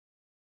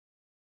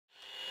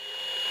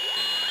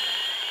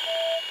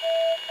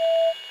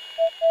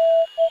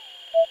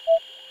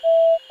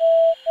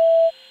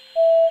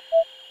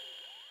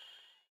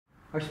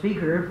Our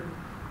speaker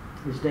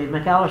is Dave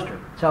McCallister.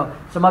 So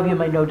some of you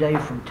may know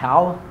Dave from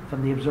TAO,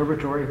 from the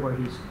observatory where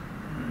he's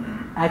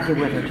active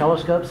with a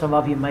telescope. Some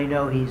of you may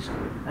know he's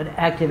an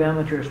active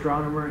amateur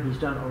astronomer. He's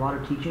done a lot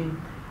of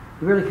teaching.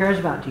 He really cares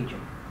about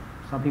teaching.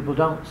 Some people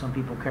don't. Some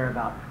people care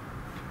about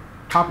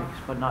topics,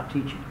 but not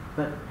teaching.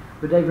 But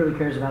Dave really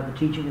cares about the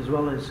teaching as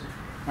well as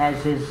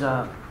his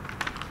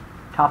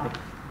topic,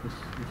 his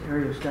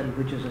area of study,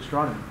 which is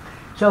astronomy.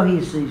 So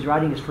he's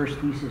writing his first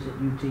thesis at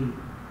UT.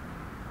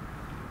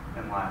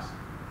 And last.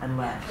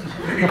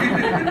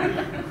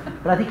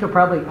 But I think he'll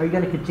probably, are you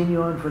going to continue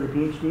on for the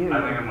PhD?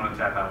 I think I'm going to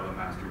tap out with a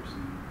master's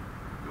and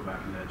go back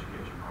into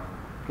education probably.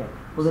 Okay.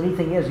 Well, the neat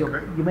thing is you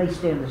may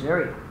stay in this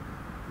area,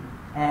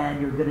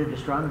 and you're good at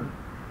astronomy.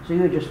 So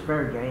you're just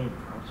fair game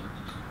for all sorts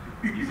of stuff.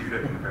 Easy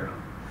fit in the fair.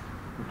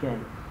 Okay.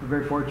 We're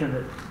very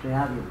fortunate to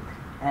have you.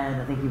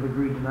 And I think you've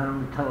agreed to not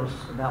only tell us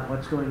about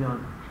what's going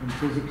on in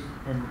physics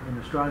and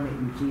astronomy at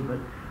UT,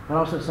 but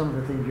also some of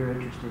the things you're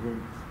interested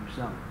in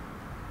yourself.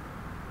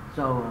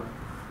 So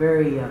it's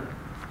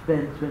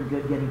been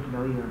good getting to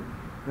know you, and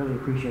really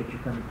appreciate you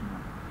coming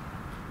tonight.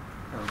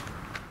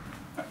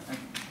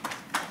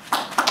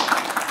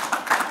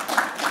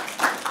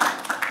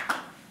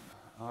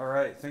 All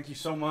right, thank you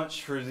so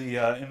much for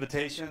the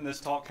invitation.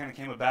 This talk kind of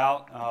came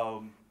about.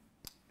 I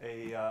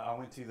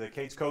went to the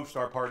Kate's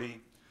Co-Star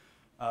party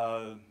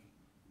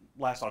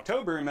last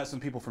October and met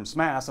some people from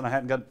SMAS, and I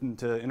hadn't gotten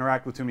to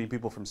interact with too many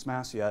people from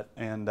SMAS yet,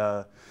 and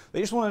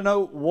they just want to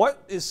know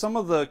what is some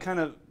of the kind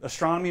of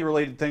astronomy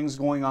related things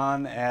going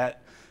on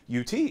at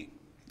UT.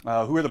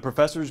 Who are the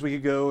professors we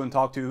could go and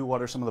talk to?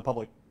 What are some of the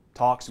public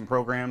talks and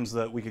programs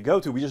that we could go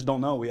to? We just don't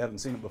know. We haven't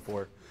seen it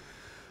before.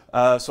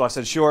 So I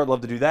said, sure, I'd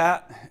love to do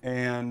that.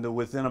 And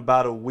within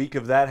about a week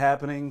of that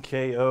happening,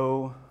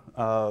 KO,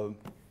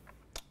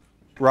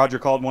 Roger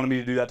called, wanted me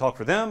to do that talk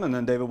for them, and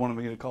then David wanted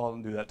me to call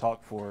and do that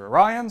talk for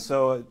Orion,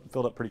 so it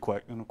filled up pretty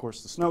quick. And of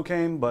course the snow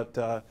came,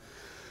 but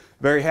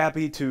very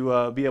happy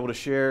to be able to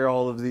share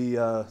all of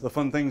the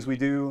fun things we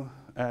do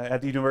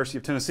at the University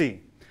of Tennessee.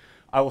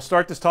 I will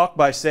start this talk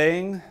by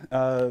saying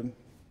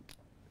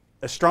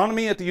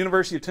astronomy at the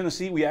University of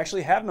Tennessee, we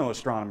actually have no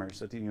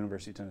astronomers at the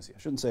University of Tennessee. I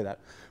shouldn't say that.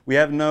 We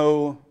have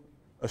no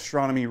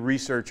astronomy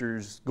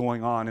researchers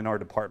going on in our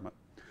department.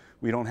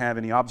 We don't have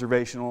any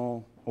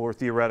observational or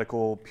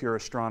theoretical pure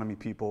astronomy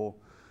people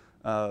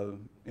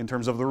in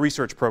terms of the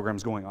research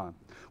programs going on,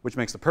 which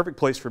makes the perfect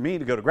place for me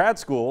to go to grad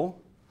school,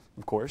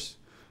 of course.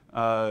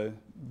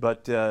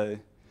 But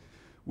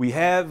we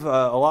have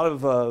a lot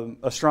of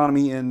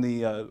astronomy in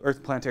the Earth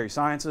and Planetary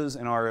Sciences,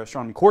 and our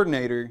astronomy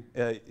coordinator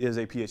is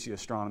a PhD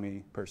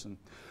astronomy person.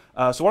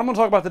 So what I'm going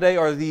to talk about today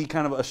are the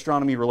kind of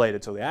astronomy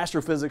related. So the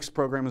astrophysics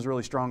program is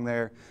really strong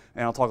there,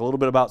 and I'll talk a little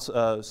bit about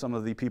some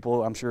of the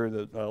people I'm sure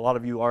that a lot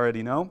of you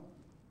already know,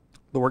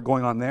 the work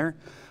going on there.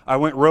 I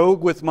went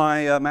rogue with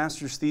my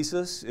master's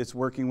thesis. It's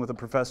working with a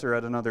professor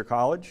at another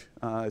college.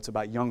 It's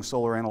about young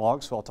solar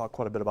analogs, so I'll talk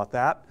quite a bit about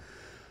that.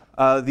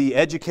 The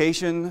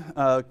education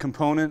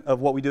component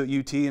of what we do at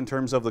UT in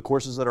terms of the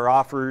courses that are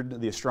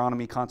offered, the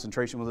astronomy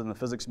concentration within the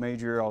physics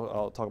major,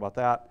 I'll talk about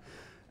that,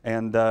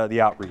 and the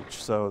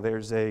outreach. So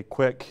there's a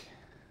quick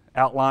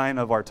outline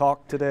of our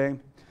talk today.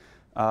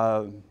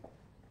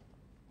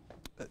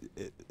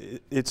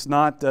 It's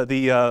not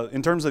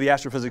in terms of the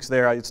astrophysics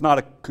there, it's not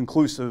a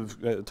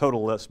conclusive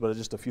total list, but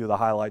just a few of the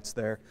highlights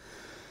there.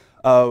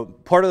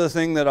 Part of the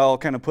thing that I'll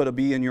kind of put a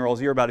bee in your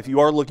all's ear about, if you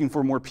are looking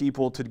for more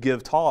people to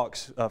give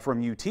talks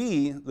from UT,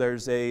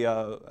 there's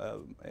a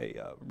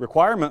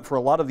requirement for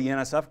a lot of the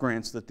NSF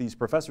grants that these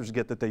professors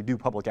get that they do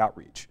public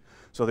outreach.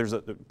 So there's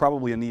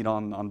probably a need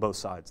on both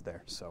sides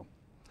there. So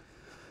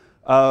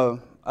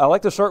I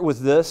like to start with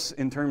this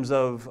in terms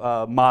of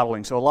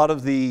modeling. So a lot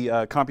of the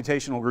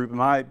computational group in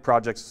my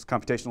project is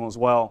computational as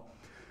well.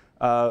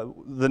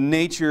 The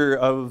nature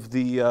of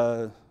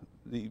the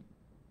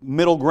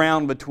middle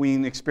ground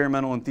between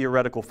experimental and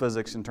theoretical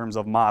physics in terms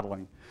of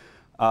modeling.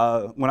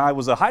 When I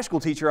was a high school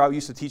teacher, I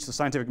used to teach the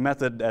scientific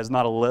method as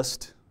not a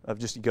list of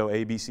just you go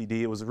A, B, C,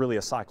 D. It was really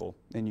a cycle,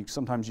 and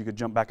sometimes you could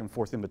jump back and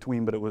forth in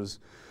between, but it was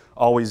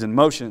always in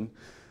motion.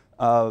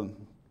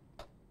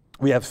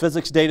 We have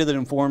physics data that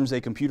informs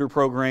a computer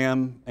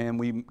program, and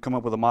we come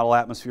up with a model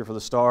atmosphere for the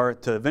star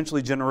to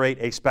eventually generate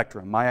a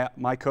spectrum.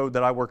 My code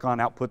that I work on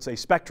outputs a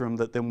spectrum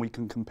that then we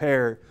can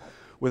compare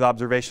with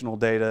observational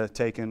data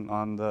taken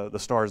on the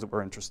stars that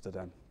we're interested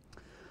in.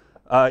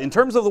 In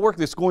terms of the work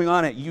that's going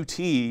on at UT,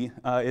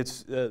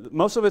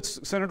 most of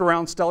it's centered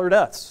around stellar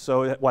deaths.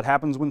 So what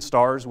happens when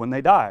stars, when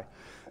they die.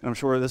 And I'm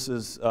sure this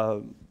is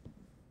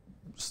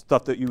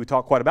stuff that you would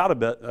talk quite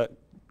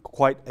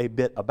a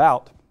bit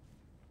about.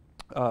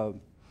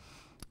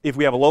 If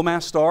we have a low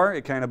mass star,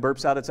 it kind of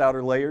burps out its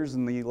outer layers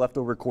and the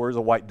leftover core is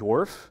a white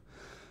dwarf.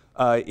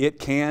 It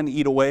can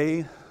eat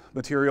away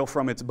material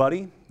from its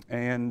buddy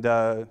and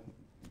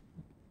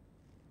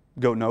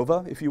go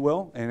nova, if you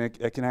will, and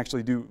it can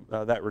actually do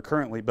that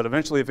recurrently. But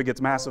eventually, if it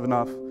gets massive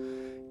enough,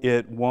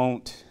 it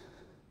won't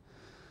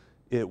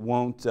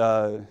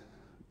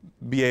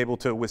be able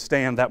to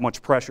withstand that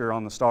much pressure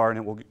on the star, and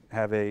it will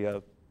have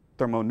a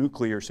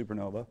thermonuclear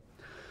supernova.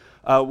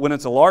 When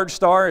it's a large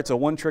star, it's a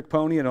one-trick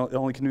pony. It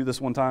only can do this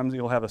one time.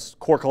 You'll have a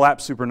core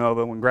collapse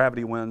supernova when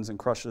gravity wins and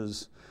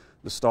crushes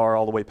the star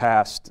all the way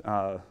past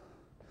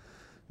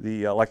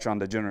the electron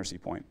degeneracy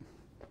point.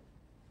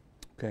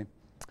 Okay.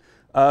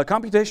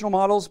 Computational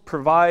models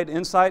provide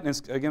insight,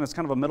 and again, it's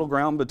kind of a middle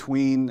ground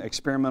between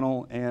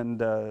experimental and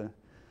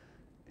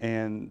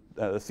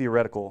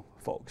theoretical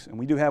folks. And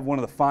we do have one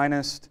of the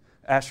finest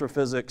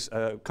astrophysics,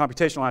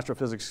 computational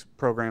astrophysics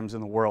programs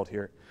in the world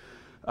here.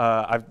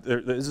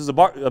 This is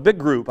a big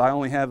group. I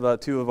only have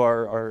two of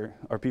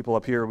our people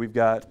up here. We've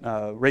got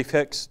Rafe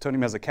Hicks, Tony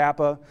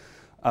Mezzacappa.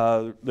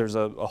 There's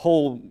a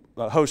whole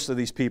host of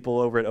these people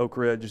over at Oak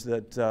Ridge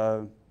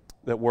that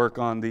work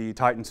on the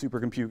Titan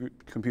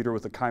supercomputer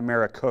with the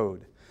Chimera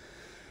code.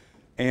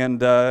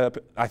 And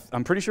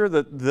I'm pretty sure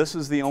that this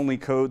is the only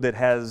code that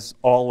has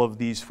all of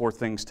these four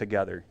things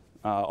together,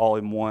 all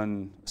in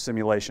one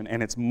simulation,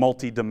 and it's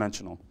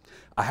multi-dimensional.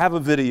 I have a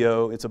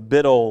video, it's a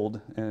bit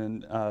old,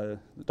 and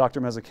Dr.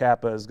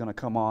 Mezzacappa is going to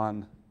come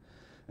on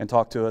and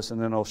talk to us,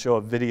 and then I'll show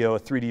a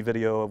 3D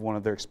video of one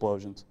of their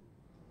explosions.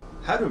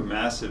 How do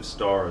massive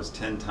stars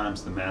 10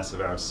 times the mass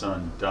of our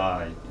sun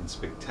die in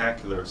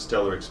spectacular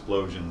stellar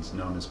explosions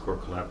known as core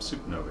collapse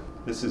supernovae?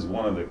 This is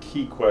one of the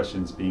key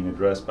questions being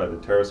addressed by the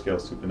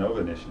Terascale Supernova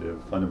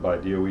Initiative, funded by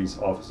DOE's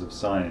Office of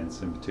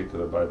Science, in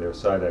particular by their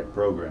SIDAC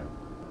program.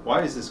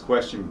 Why is this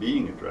question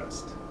being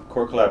addressed?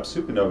 Core collapse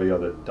supernovae are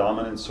the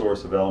dominant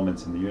source of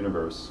elements in the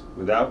universe,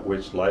 without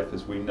which life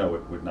as we know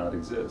it would not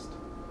exist.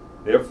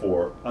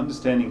 Therefore,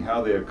 understanding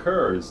how they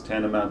occur is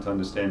tantamount to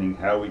understanding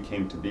how we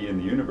came to be in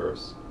the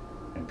universe,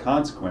 and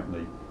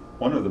consequently,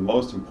 one of the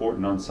most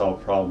important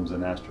unsolved problems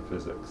in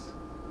astrophysics.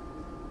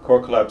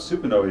 Core collapse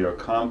supernovae are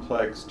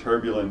complex,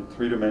 turbulent,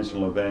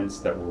 three-dimensional events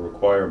that will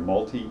require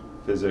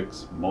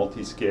multi-physics,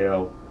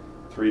 multi-scale,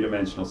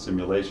 three-dimensional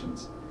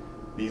simulations.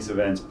 These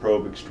events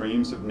probe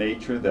extremes of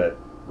nature that,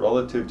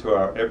 relative to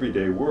our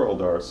everyday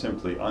world, are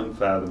simply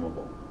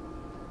unfathomable.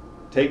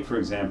 Take, for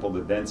example,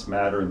 the dense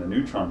matter in the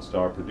neutron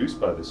star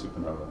produced by the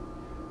supernova,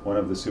 one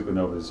of the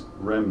supernova's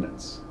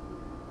remnants.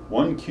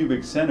 1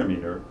 cubic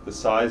centimeter, the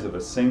size of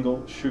a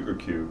single sugar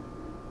cube,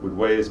 would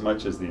weigh as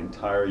much as the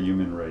entire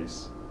human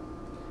race.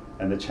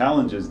 And the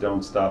challenges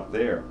don't stop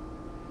there.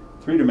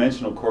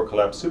 Three-dimensional core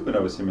collapse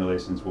supernova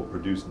simulations will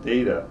produce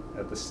data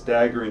at the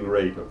staggering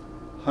rate of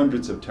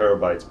hundreds of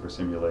terabytes per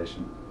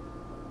simulation.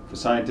 For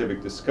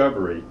scientific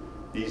discovery,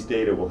 these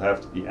data will have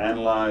to be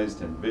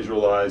analyzed and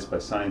visualized by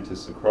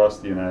scientists across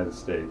the United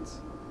States.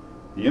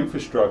 The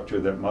infrastructure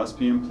that must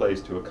be in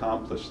place to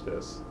accomplish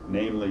this,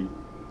 namely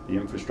the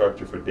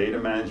infrastructure for data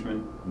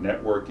management,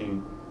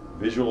 networking,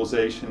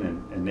 visualization,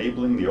 and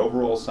enabling the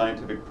overall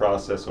scientific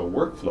process or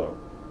workflow,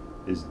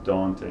 is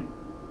daunting.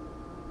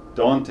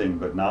 Daunting,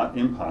 but not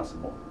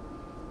impossible.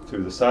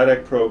 Through the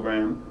SIDAC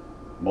program,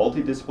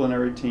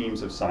 multidisciplinary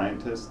teams of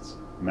scientists,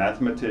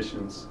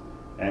 mathematicians,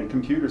 and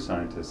computer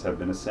scientists have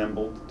been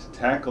assembled to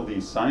tackle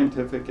these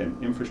scientific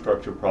and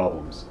infrastructure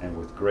problems, and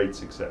with great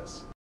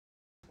success.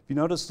 If you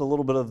noticed a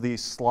little bit of the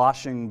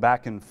sloshing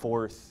back and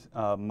forth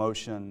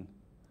motion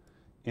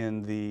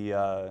in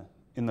the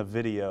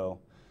video,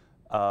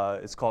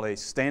 it's called a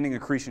standing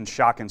accretion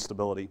shock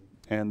instability,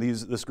 and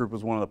this group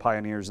was one of the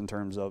pioneers in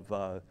terms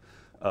of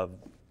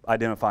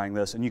identifying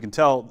this. And you can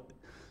tell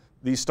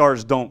these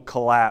stars don't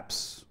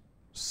collapse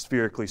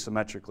spherically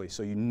symmetrically,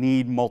 so you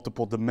need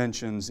multiple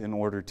dimensions in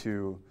order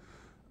to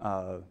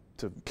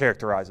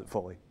characterize it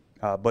fully.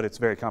 But it's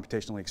very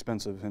computationally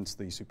expensive, hence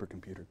the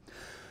supercomputer.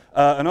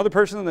 Another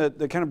person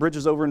that kind of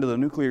bridges over into the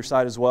nuclear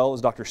side as well is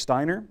Dr.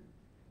 Steiner,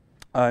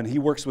 and he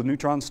works with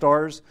neutron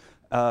stars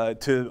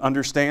to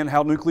understand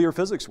how nuclear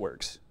physics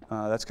works.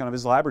 That's kind of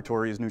his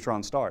laboratory, is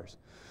neutron stars,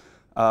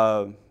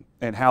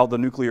 and how the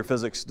nuclear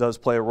physics does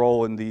play a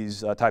role in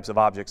these types of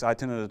objects. I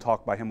attended a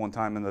talk by him one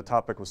time, and the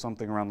topic was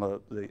something around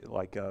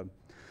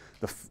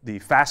the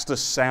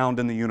fastest sound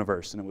in the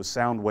universe, and it was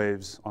sound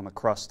waves on the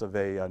crust of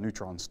a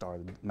neutron star.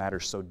 The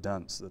matter's so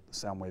dense that the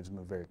sound waves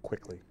move very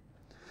quickly.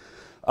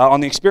 On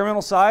the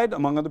experimental side,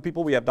 among other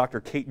people, we have Dr.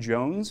 Kate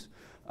Jones.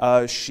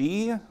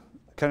 She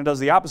kind of does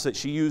the opposite.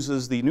 She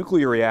uses the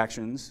nuclear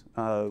reactions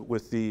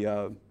with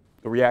the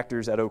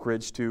reactors at Oak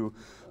Ridge to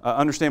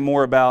understand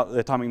more about the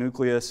atomic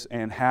nucleus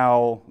and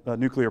how the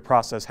nuclear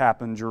process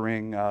happened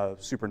during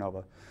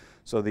supernova.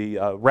 So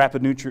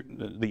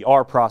the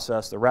R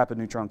process, the rapid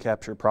neutron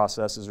capture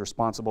process, is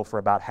responsible for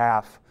about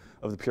half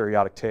of the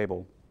periodic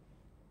table.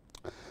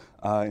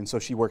 And so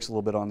she works a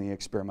little bit on the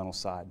experimental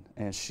side.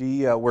 And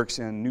she works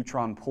in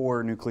neutron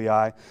poor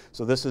nuclei.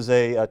 So this is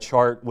a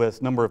chart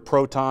with number of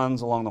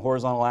protons along the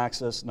horizontal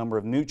axis, number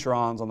of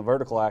neutrons on the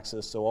vertical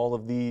axis. So all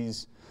of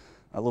these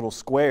little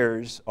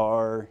squares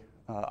are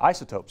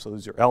isotopes. So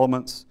these are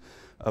elements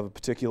of a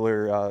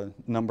particular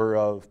number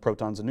of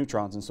protons and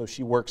neutrons. And so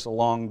she works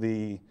along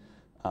the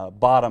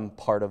bottom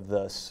part of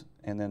this.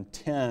 And then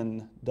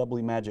 10,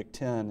 doubly magic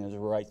 10, is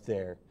right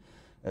there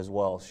as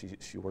well.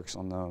 She works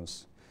on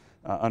those.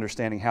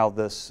 Understanding how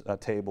this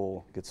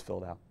table gets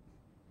filled out.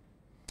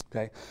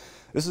 Okay.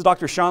 This is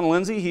Dr. Sean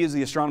Lindsay. He is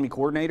the astronomy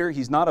coordinator.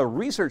 He's not a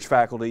research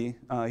faculty.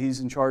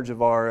 He's in charge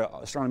of our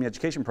astronomy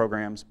education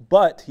programs,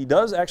 but he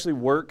does actually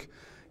work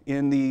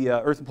in the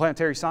Earth and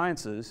Planetary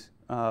Sciences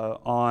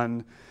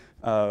on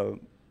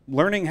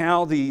learning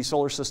how the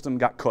solar system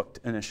got cooked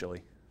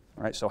initially.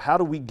 All right, so how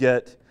do we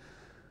get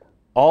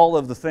all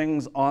of the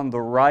things on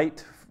the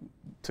right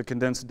to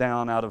condense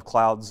down out of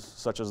clouds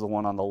such as the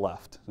one on the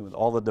left, with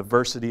all the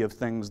diversity of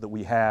things that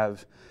we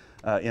have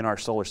in our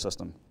solar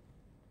system.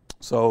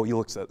 So he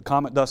looks at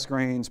comet dust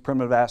grains,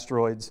 primitive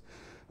asteroids,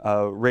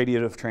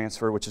 radiative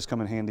transfer, which has come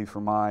in handy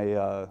for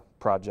my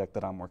project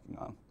that I'm working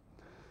on.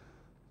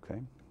 Okay,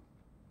 and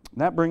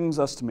that brings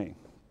us to me.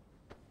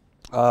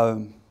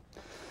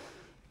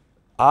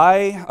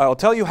 I'll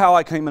tell you how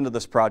I came into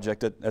this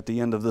project at the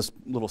end of this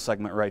little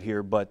segment right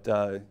here, but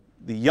the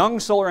Young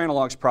Solar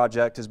Analogs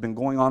Project has been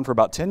going on for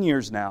about 10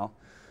 years now.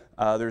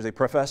 There's a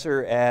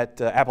professor at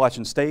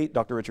Appalachian State,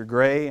 Dr. Richard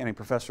Gray, and a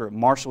professor at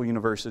Marshall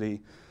University,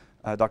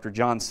 Dr.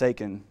 John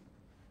Sakin,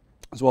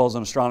 as well as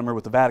an astronomer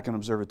with the Vatican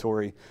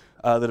Observatory,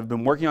 that have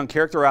been working on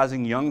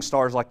characterizing young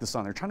stars like the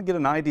sun. They're trying to get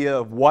an idea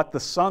of what the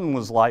sun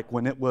was like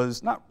when it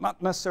was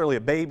not necessarily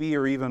a baby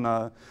or even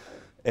a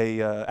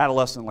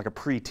adolescent, like a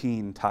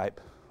preteen type.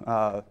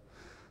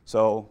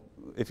 So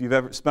if you've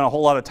ever spent a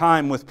whole lot of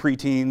time with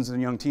preteens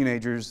and young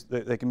teenagers,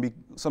 they can be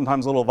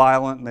sometimes a little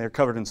violent, and they're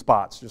covered in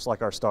spots, just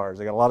like our stars.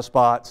 They got a lot of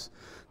spots,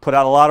 put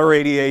out a lot of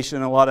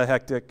radiation, a lot of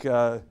hectic,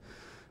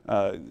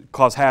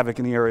 cause havoc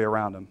in the area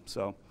around them.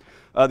 So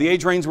the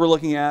age range we're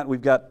looking at,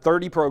 we've got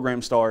 30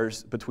 program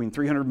stars between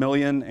 300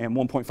 million and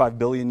 1.5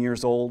 billion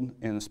years old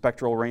in a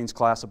spectral range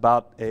class,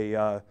 about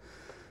a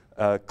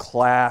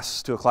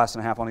class to a class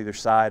and a half on either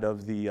side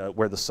of the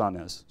where the sun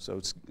is. So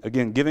it's,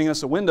 again, giving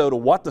us a window to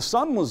what the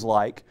sun was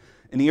like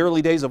in the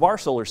early days of our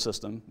solar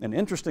system. And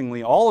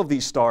interestingly, all of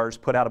these stars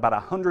put out about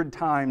 100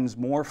 times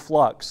more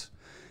flux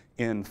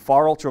in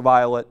far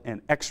ultraviolet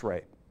and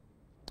X-ray,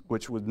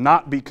 which would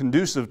not be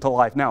conducive to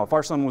life now. If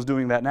our sun was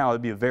doing that now,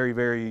 it'd be a very,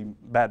 very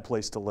bad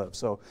place to live.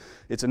 So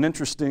it's an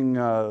interesting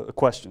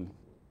question.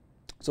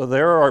 So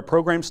there are our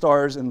program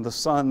stars in the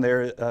sun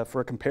there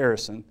for a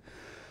comparison.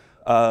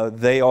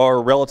 They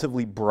are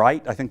relatively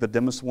bright. I think the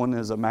dimmest one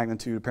is a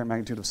apparent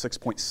magnitude of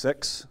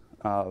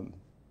 6.6.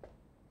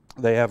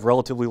 They have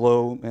relatively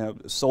low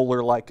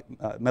solar-like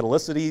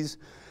metallicities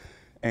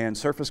and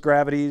surface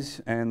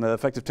gravities, and the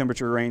effective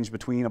temperature range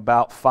between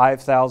about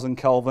 5,000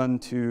 Kelvin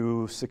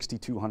to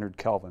 6,200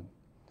 Kelvin.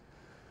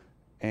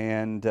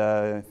 And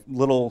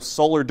little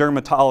solar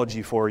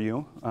dermatology for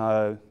you.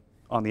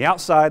 On the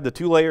outside, the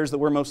two layers that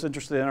we're most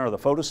interested in are the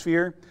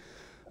photosphere,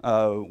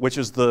 which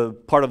is the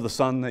part of the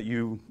sun that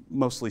you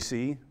mostly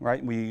see,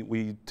 right?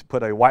 We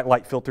put a white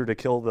light filter to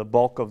kill the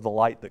bulk of the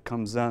light that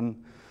comes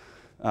in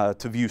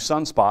to view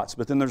sunspots.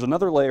 But then there's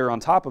another layer on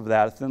top of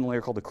that, a thin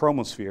layer called the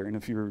chromosphere. And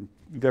if you've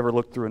ever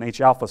looked through an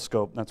H-alpha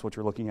scope, that's what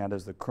you're looking at,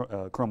 is the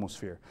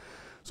chromosphere.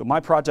 So my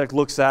project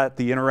looks at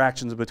the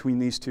interactions between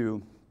these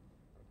two.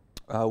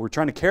 We're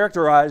trying to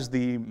characterize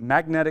the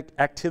magnetic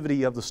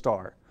activity of the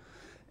star.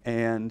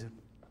 And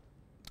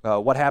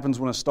what happens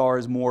when a star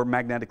is more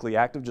magnetically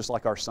active, just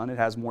like our sun? It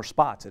has more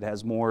spots. It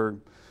has more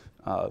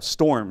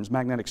storms,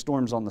 magnetic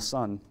storms on the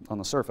sun, on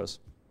the surface.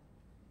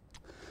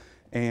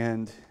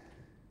 And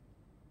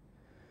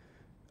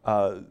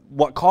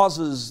what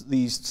causes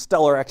the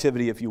stellar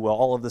activity, if you will,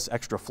 all of this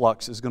extra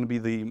flux, is going to be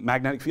the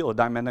magnetic field,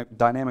 the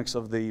dynamics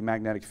of the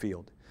magnetic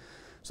field.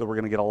 So we're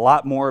going to get a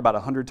lot more, about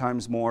 100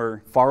 times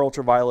more, far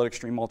ultraviolet,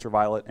 extreme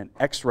ultraviolet, and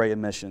X-ray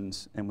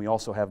emissions, and we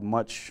also have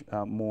much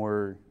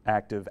more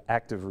active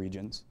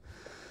regions.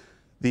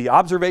 The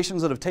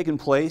observations that have taken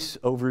place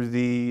over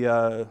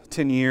the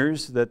 10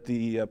 years that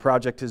the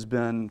project has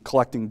been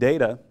collecting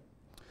data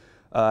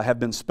have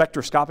been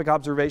spectroscopic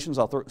observations.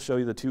 I'll show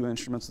you the two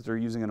instruments that they're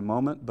using in a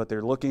moment, but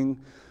they're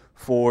looking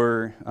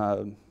for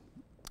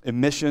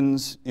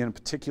emissions in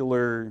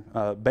particular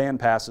band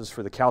passes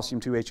for the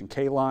calcium 2, H, and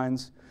K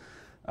lines,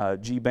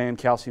 G band,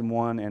 calcium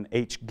 1, and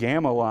H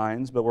gamma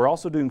lines, but we're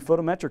also doing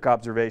photometric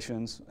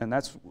observations, and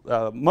that's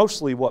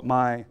mostly what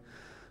my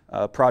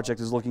project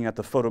is looking at,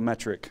 the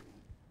photometric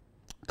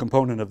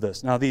component of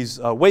this. Now these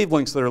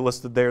wavelengths that are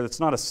listed there, it's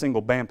not a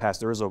single bandpass.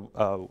 There is a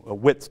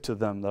width to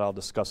them that I'll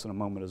discuss in a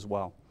moment as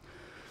well.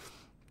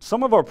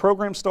 Some of our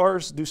program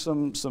stars do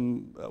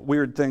some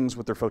weird things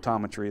with their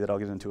photometry that I'll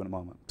get into in a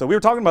moment. So we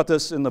were talking about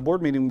this in the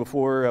board meeting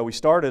before we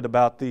started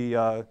about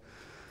the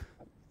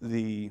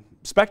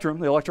spectrum,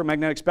 the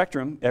electromagnetic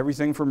spectrum,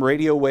 everything from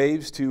radio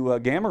waves to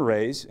gamma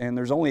rays, and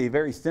there's only a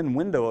very thin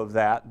window of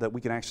that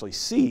we can actually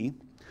see.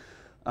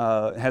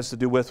 It has to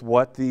do with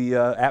what the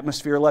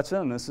atmosphere lets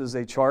in. This is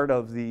a chart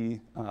of the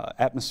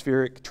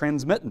atmospheric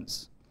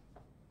transmittance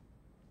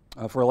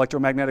for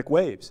electromagnetic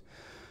waves.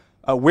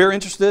 We're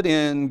interested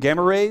in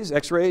gamma rays,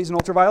 X-rays, and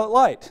ultraviolet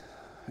light,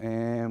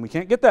 and we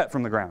can't get that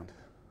from the ground.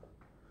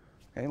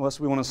 Okay, unless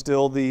we want to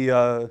steal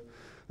the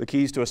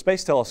keys to a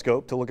space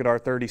telescope to look at our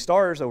 30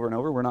 stars over and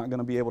over, we're not going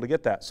to be able to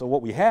get that. So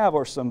what we have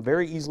are some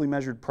very easily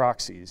measured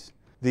proxies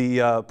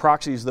The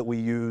proxies that we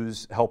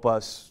use help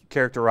us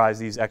characterize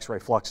these X-ray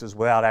fluxes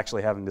without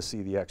actually having to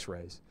see the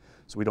X-rays.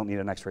 So we don't need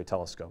an X-ray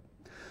telescope.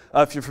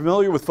 If you're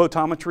familiar with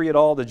photometry at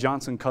all, the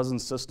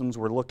Johnson-Cousins systems,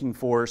 we're looking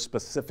for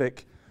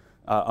specific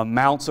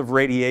amounts of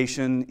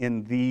radiation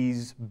in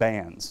these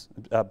bands,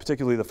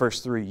 particularly the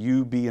first three,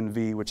 U, B, and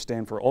V, which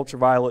stand for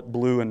ultraviolet,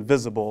 blue, and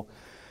visible.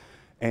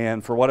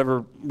 And for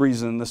whatever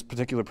reason, this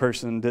particular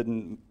person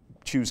didn't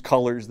choose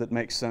colors that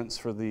make sense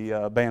for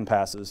the band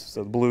passes.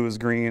 So the blue is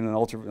green and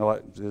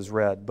ultraviolet is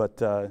red. But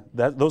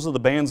those are the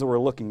bands that we're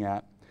looking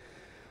at.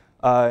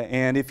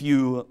 And if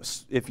you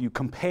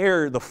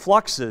compare the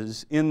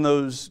fluxes in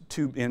those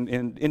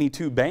in any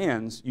two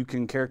bands, you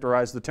can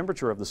characterize the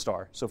temperature of the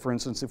star. So for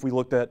instance, if we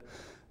looked at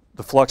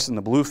the flux in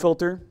the blue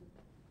filter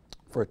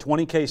for a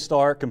 20K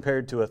star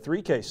compared to a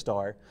 3K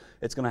star,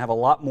 it's going to have a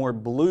lot more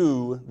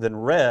blue than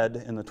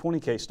red in the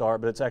 20K star,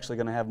 but it's actually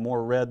going to have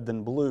more red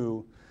than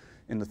blue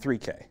in the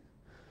 3K.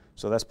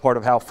 So that's part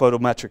of how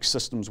photometric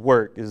systems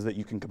work, is that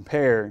you can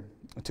compare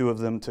the two of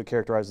them to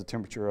characterize the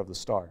temperature of the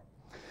star.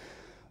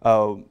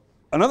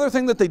 Another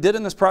thing that they did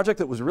in this project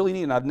that was really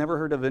neat, and I've never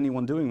heard of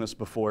anyone doing this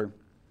before,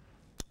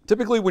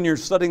 typically when you're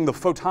studying the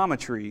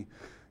photometry,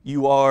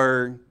 you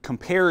are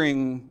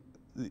comparing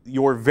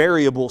your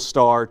variable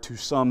star to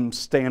some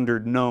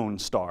standard known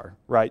star,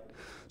 right?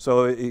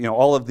 So, you know,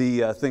 all of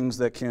the things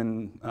that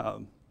can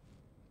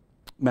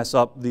mess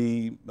up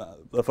the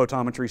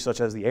photometry,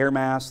 such as the air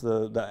mass,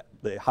 the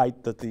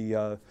height that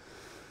the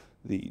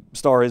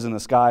star is in the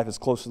sky if it's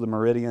close to the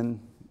meridian.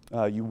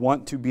 You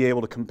want to be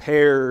able to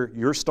compare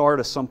your star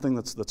to something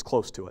that's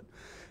close to it.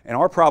 And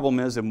our problem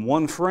is, in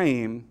one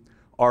frame,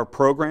 our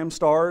program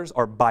stars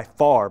are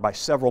by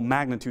several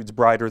magnitudes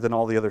brighter than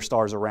all the other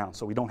stars around,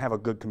 so we don't have a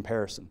good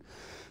comparison.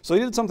 So they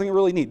did something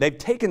really neat. They've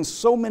taken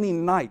so many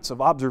nights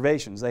of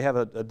observations, they have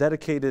a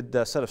dedicated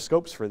set of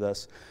scopes for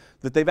this,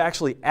 that they've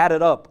actually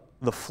added up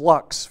the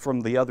flux from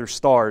the other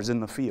stars in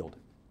the field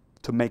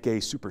to make a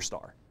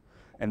superstar.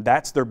 And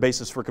that's their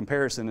basis for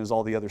comparison, is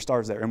all the other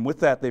stars there. And with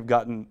that, they've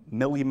gotten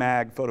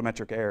millimag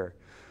photometric error,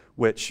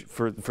 which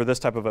for this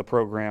type of a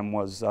program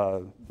was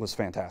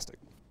fantastic.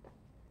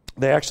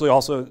 They actually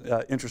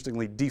also,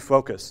 interestingly,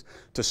 defocus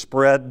to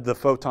spread the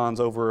photons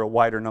over a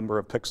wider number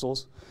of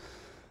pixels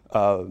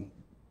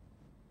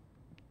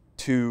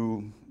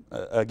to,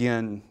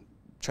 again,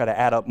 try to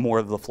add up more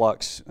of the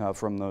flux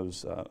from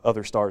those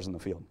other stars in the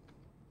field.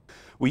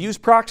 We use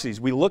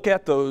proxies. We look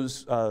at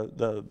those,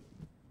 the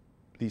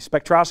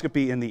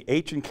spectroscopy in the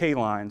H and K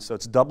lines, so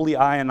it's doubly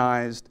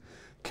ionized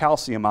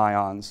calcium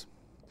ions.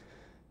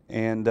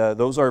 And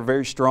those are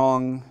very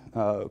strong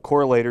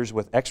correlators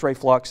with X-ray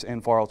flux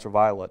and far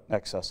ultraviolet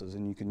excesses.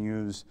 And you can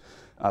use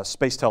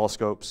space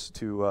telescopes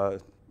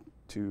to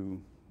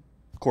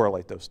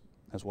correlate those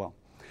as well.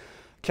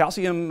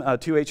 Calcium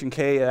 2H and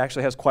K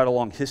actually has quite a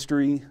long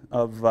history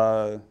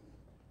of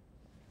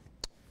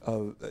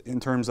in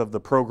terms of the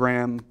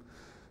program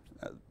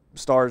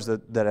stars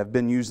that have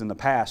been used in the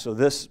past. So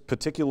this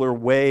particular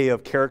way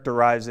of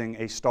characterizing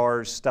a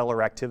star's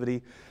stellar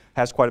activity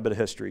has quite a bit of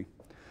history.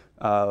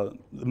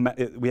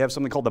 We have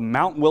something called the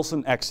Mount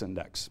Wilson X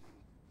index,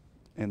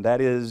 and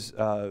that is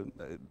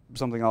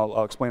something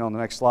I'll explain on the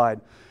next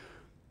slide.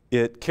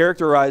 It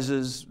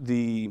characterizes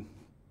the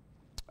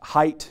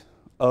height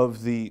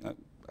of the,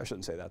 I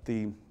shouldn't say that,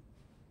 the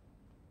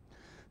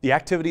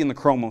activity in the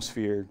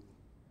chromosphere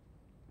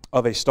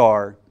of a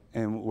star,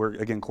 and we're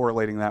again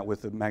correlating that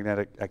with the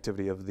magnetic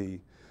activity of the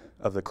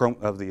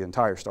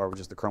entire star, which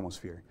is the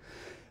chromosphere.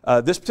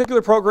 This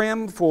particular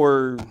program,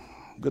 for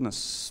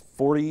goodness,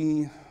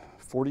 40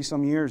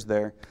 some years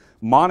there,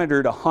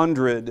 monitored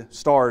 100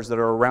 stars that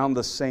are around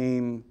the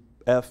same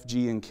F,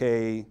 G, and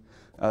K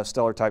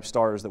stellar type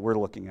stars that we're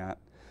looking at.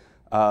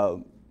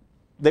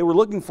 They were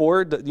looking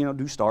for,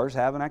 do stars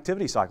have an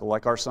activity cycle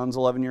like our sun's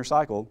 11-year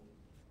cycle?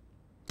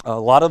 A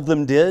lot of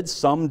them did.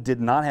 Some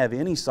did not have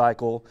any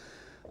cycle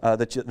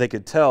that they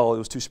could tell. It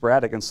was too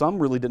sporadic, and some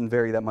really didn't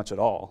vary that much at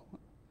all.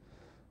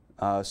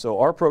 So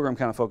our program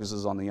kind of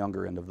focuses on the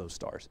younger end of those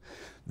stars.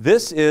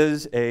 This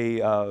is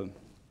a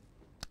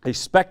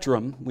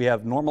spectrum. We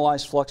have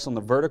normalized flux on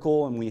the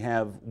vertical, and we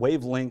have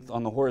wavelength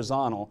on the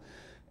horizontal.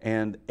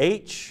 And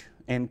H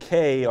and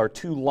K are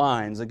two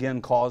lines,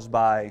 again caused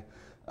by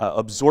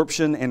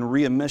absorption and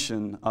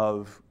re-emission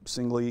of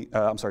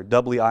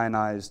doubly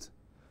ionized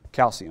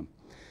calcium.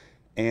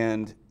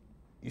 And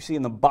you see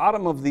in the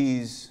bottom of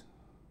these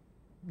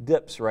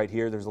dips right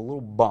here, there's a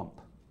little bump.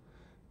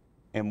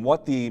 And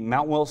what the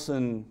Mount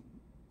Wilson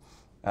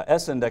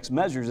S index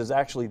measures is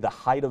actually the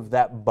height of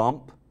that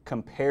bump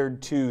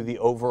compared to the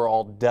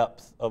overall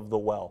depth of the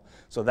well.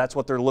 So that's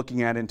what they're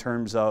looking at in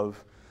terms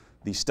of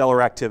the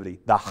stellar activity.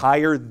 The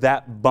higher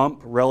that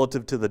bump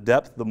relative to the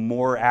depth, the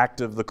more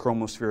active the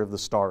chromosphere of the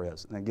star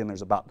is. And again,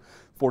 there's about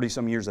 40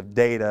 some years of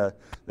data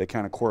that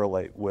kind of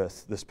correlate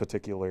with this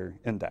particular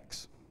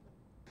index.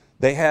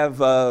 They have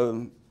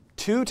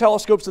two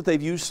telescopes that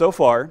they've used so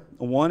far.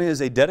 One is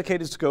a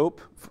dedicated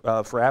scope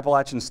for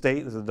Appalachian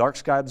State, the Dark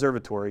Sky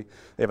Observatory.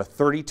 They have a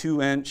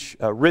 32-inch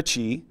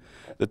Ritchie,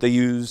 that they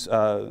use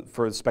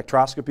for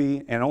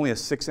spectroscopy, and only a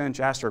 6-inch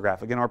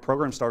astrograph. Again, our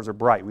program stars are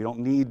bright. We don't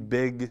need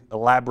big,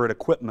 elaborate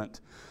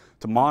equipment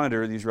to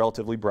monitor these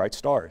relatively bright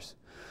stars.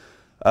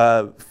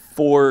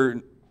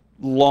 For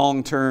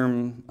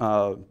long-term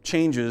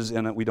changes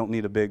in it, we don't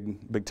need a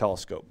big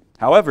telescope.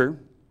 However,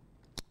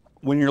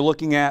 when you're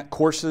looking at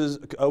courses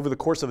over the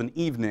course of an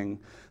evening,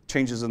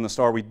 changes in the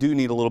star, we do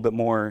need a little bit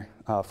more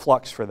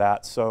flux for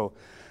that. So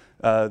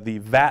the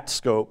VAT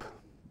scope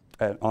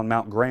on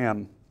Mount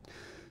Graham,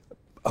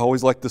 I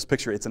always like this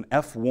picture. It's an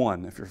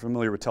F1. If you're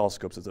familiar with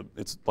telescopes,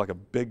 it's like a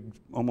big,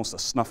 almost a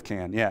snuff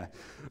can. Yeah,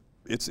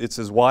 it's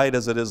as wide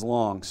as it is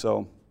long.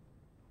 So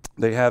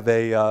they have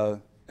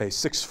a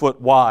 6-foot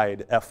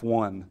wide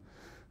F1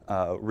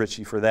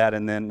 Ritchie for that,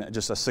 and then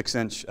just a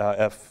 6-inch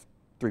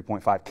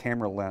f3.5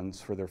 camera lens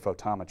for their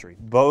photometry.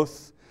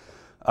 Both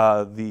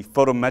the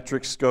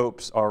photometric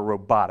scopes are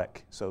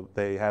robotic, so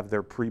they have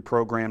their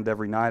pre-programmed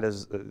every night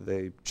as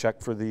they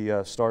check for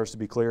the stars to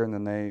be clear, and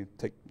then they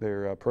take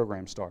their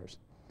programmed stars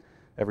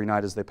every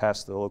night as they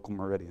pass the local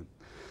meridian.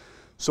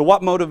 So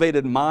what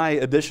motivated my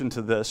addition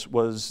to this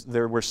was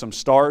there were some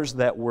stars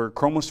that were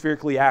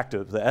chromospherically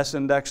active. The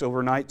S-index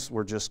overnights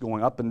were just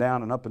going up and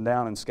down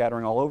and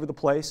scattering all over the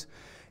place,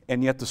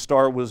 and yet the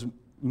star was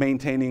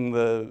maintaining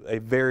a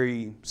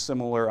very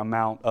similar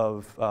amount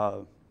of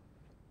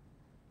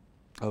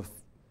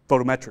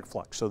photometric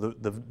flux. So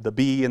the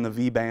B and the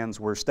V bands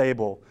were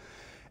stable.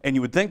 And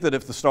you would think that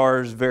if the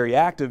star is very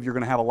active, you're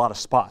going to have a lot of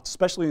spots.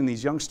 Especially in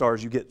these young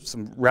stars, you get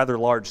some rather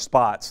large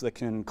spots that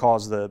can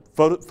cause the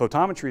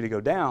photometry to go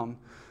down,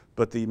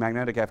 but the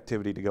magnetic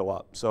activity to go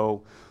up.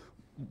 So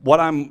what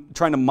I'm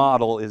trying to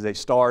model is a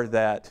star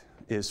that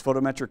is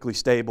photometrically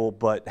stable,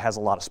 but has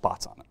a lot of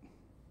spots on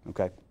it.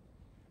 Okay.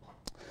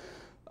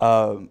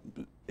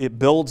 It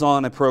builds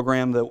on a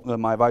program that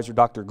my advisor,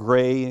 Dr.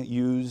 Gray,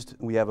 used.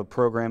 We have a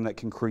program that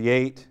can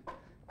create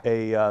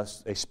a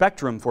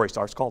spectrum for a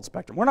star. It's called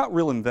spectrum. We're not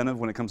real inventive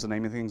when it comes to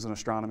naming things in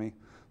astronomy.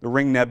 The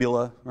Ring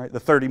Nebula, right? The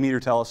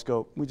 30-meter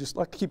telescope. We just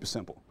like to keep it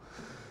simple.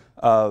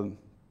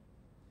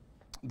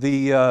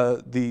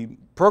 The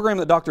program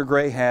that Dr.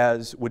 Gray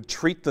has would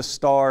treat the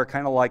star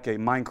kind of like a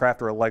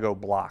Minecraft or a Lego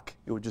block.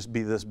 It would just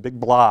be this big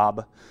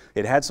blob.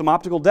 It had some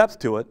optical depth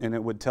to it, and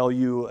it would tell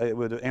you, it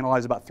would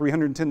analyze about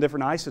 310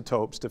 different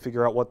isotopes to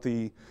figure out what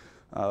the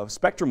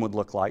spectrum would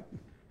look like.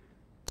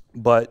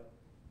 But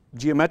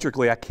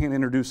geometrically, I can't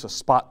introduce a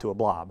spot to a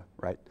blob,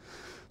 right?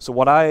 So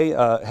what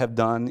I have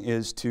done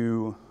is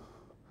to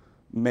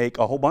make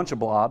a whole bunch of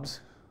blobs.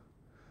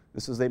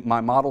 This is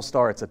my model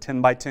star. It's a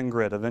 10 by 10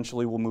 grid.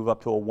 Eventually, we'll move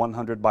up to a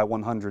 100 by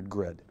 100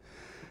 grid.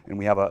 And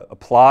we have a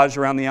plage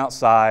around the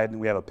outside, and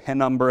we have a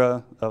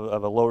penumbra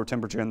of a lower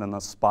temperature, and then the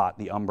spot,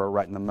 the umbra,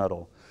 right in the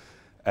middle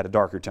at a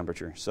darker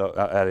temperature. So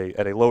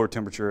at a lower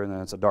temperature, and then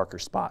it's a darker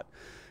spot.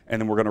 And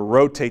then we're going to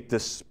rotate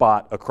this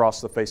spot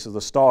across the face of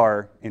the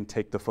star and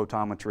take the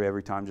photometry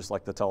every time, just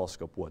like the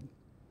telescope would.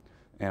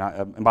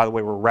 And by the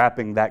way, we're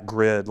wrapping that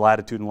grid,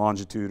 latitude and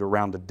longitude,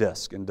 around a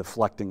disk and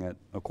deflecting it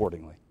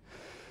accordingly.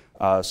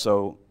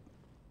 So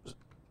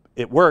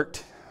it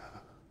worked.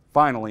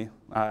 Finally,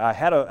 I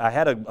had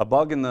a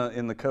bug in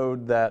the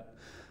code that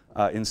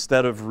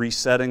instead of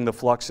resetting the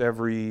flux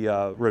every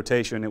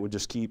rotation, it would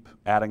just keep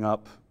adding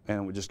up, and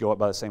it would just go up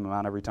by the same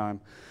amount every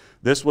time.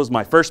 This was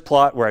my first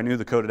plot where I knew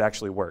the code had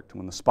actually worked.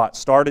 When the spot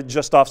started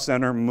just off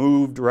center,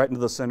 moved right into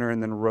the center,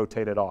 and then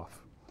rotated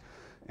off.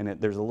 And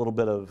there's a little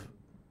bit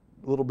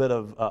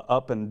of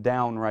up and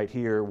down right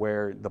here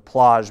where the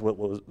plage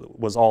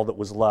was all that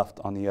was left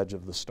on the edge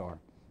of the star.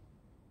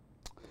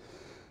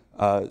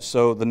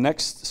 So the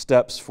next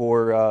steps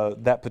for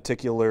that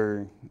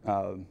particular,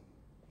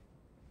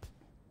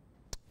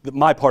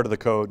 my part of the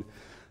code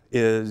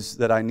is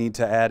that I need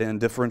to add in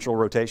differential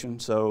rotation.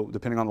 So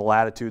depending on the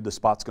latitude, the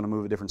spot's going to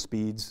move at different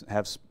speeds.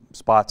 Have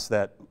spots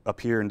that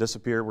appear and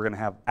disappear. We're going to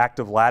have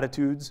active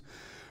latitudes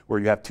where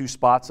you have two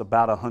spots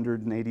about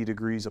 180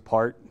 degrees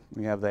apart.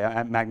 We have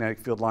the magnetic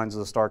field lines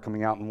of the star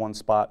coming out in one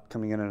spot,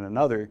 coming in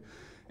another.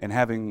 And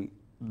having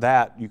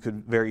that, you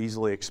could very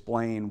easily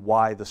explain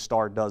why the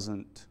star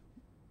doesn't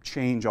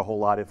change a whole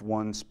lot if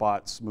one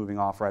spot's moving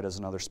off right as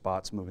another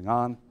spot's moving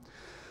on.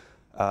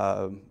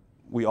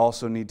 We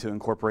also need to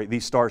incorporate,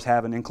 these stars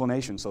have an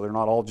inclination, so they're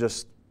not all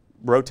just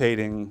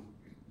rotating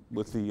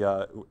with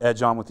the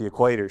edge on with the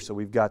equator. So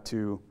we've got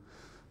to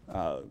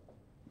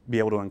be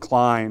able to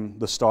incline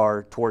the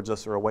star towards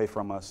us or away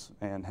from us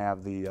and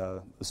have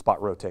the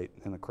spot rotate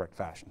in the correct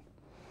fashion.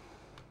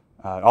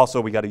 Also,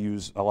 we got to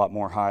use a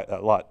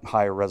lot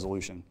higher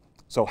resolution.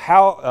 So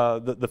how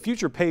the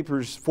future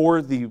papers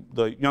for the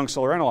Young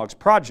Stellar Analogs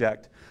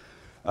project,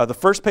 the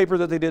first paper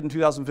that they did in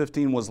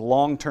 2015 was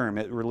long-term.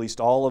 It released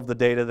all of the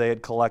data they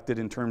had collected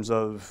in terms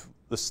of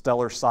the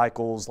stellar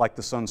cycles, like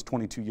the sun's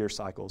 22-year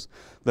cycles.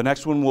 The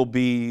next one will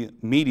be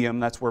medium.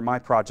 That's where my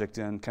project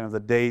in, kind of the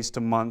days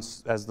to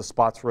months as the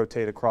spots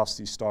rotate across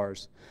these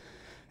stars.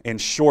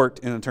 And short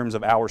in terms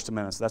of hours to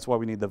minutes. That's why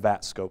we need the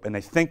VAT scope. And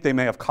they think they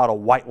may have caught a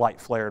white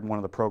light flare in one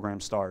of the program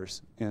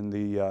stars in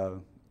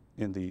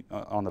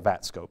on the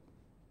VAT scope.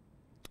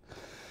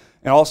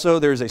 And also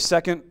there's a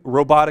second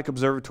robotic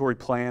observatory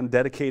plan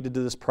dedicated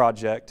to this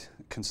project,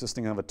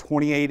 consisting of a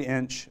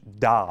 28-inch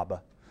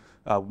Dob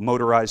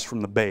motorized from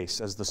the base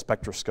as the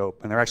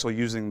spectroscope. And they're actually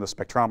using the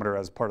spectrometer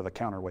as part of the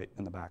counterweight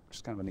in the back, which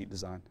is kind of a neat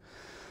design.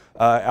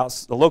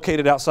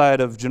 Located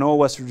outside of Genoa,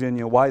 West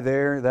Virginia. Why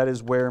there? That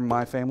is where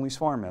my family's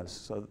farm is.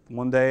 So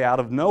one day, out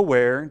of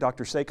nowhere,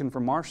 Dr. Sakin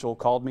from Marshall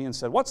called me and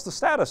said, "What's the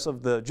status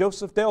of the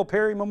Joseph Dale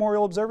Perry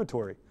Memorial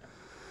Observatory?"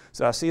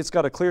 So I see it's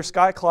got a clear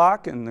sky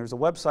clock and there's a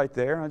website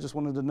there. I just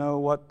wanted to know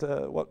what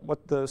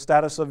the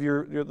status of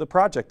the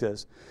project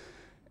is.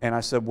 And I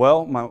said,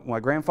 well, my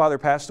grandfather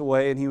passed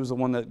away and he was the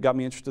one that got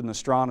me interested in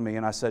astronomy.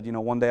 And I said, you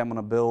know, one day I'm going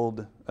to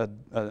build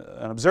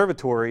an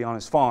observatory on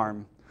his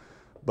farm.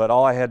 But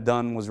all I had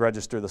done was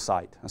register the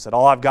site. I said,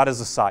 all I've got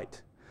is a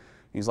site.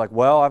 He's like,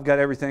 well, I've got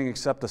everything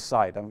except a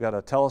site. I've got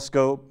a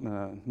telescope,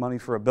 money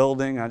for a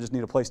building. I just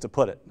need a place to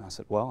put it. And I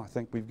said, well, I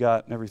think we've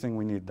got everything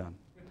we need done.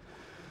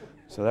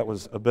 So that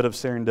was a bit of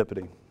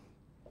serendipity.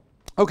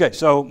 Okay,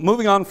 so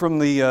moving on from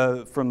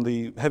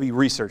the heavy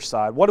research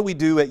side, what do we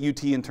do at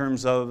UT in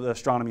terms of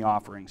astronomy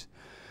offerings?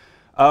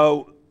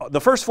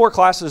 The first 4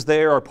 classes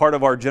there are part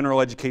of our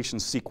general education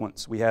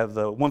sequence. We have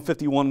the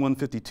 151,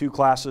 152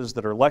 classes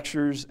that are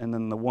lectures, and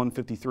then the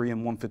 153 and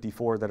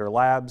 154 that are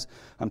labs.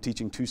 I'm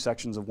teaching 2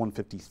 sections of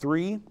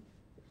 153.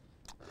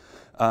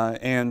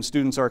 And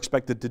students are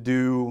expected to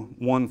do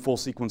 1 full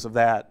sequence of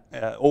that,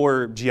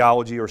 or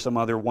geology or some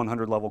other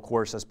 100-level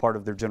course as part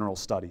of their general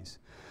studies.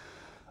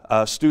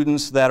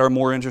 Students that are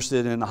more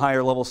interested in the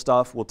higher level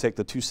stuff will take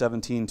the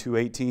 217,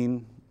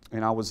 218,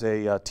 and I was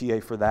a TA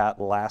for that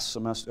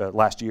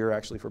last year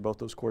actually for both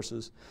those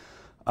courses.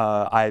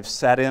 I've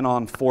sat in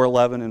on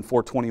 411 and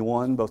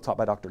 421, both taught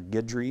by Dr.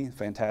 Guidry,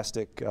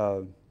 fantastic.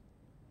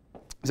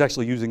 He's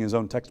actually using his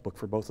own textbook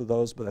for both of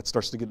those, but that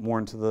starts to get more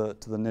into the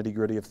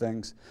nitty-gritty of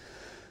things.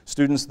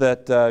 Students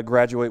that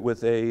graduate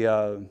with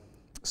a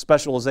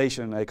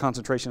specialization, a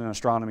concentration in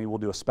astronomy, will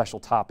do a special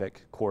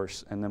topic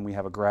course, and then we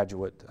have a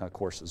graduate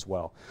course as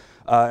well.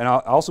 And I'll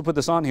also put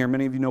this on here.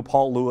 Many of you know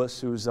Paul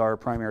Lewis, who's our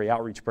primary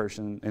outreach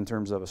person in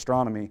terms of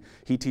astronomy.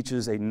 He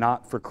teaches a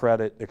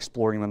not-for-credit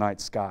Exploring the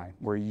Night Sky,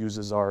 where he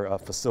uses our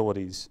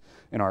facilities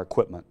and our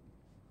equipment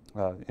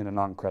in a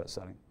non-credit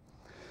setting.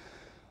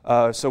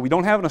 So we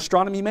don't have an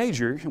astronomy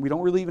major, and we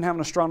don't really even have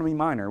an astronomy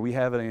minor. We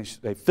have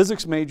a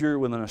physics major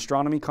with an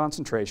astronomy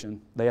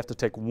concentration. They have to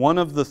take one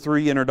of the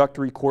 3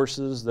 introductory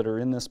courses that are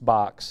in this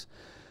box,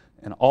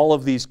 and all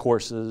of these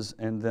courses,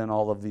 and then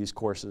all of these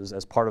courses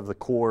as part of the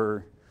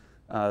core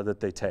that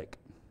they take.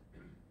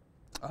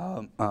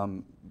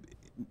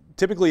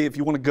 Typically, if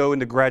you want to go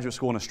into graduate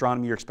school in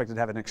astronomy, you're expected to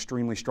have an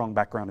extremely strong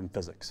background in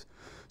physics.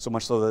 So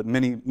much so that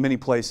many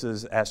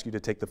places ask you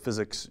to take the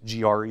physics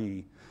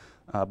GRE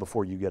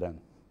before you get in.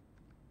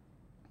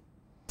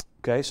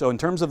 Okay, so in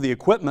terms of the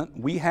equipment,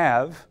 we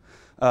have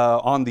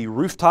on the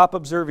rooftop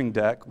observing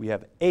deck, we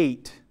have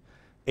 8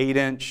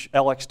 8-inch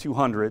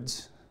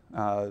LX200s,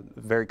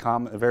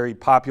 very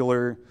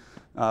popular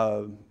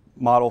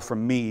model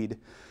from Meade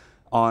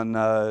on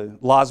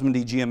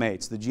Losmandy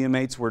GM8s. The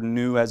GM8s were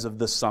new as of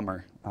this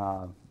summer.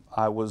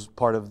 I was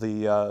part of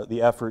the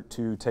effort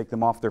to take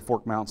them off their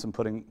fork mounts and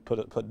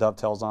put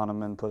dovetails on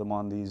them and put them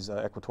on these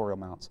equatorial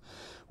mounts.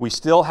 We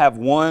still have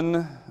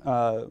one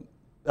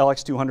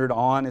LX200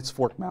 on its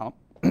fork mount.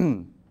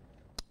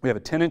 We have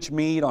a 10-inch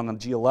Meade on a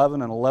G11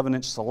 and an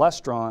 11-inch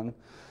Celestron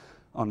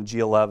on a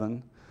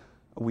G11.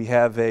 We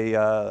have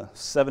a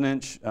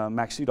 7-inch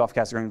Max Sudolph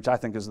cassegrain, which I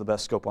think is the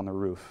best scope on the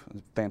roof.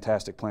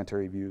 Fantastic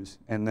planetary views.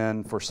 And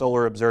then for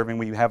solar observing,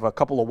 we have a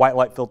couple of white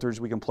light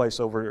filters we can place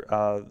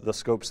over the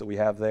scopes that we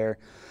have there,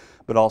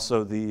 but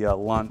also the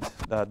Lunt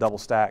double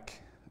stack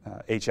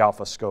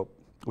H-alpha scope,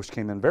 which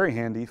came in very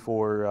handy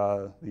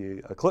for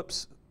the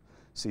eclipse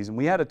season.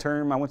 We had a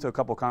term, I went to a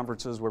couple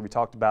conferences where we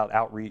talked about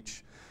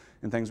outreach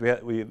and things.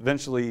 We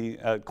eventually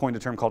coined a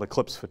term called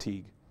eclipse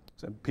fatigue.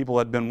 So people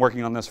had been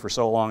working on this for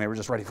so long, they were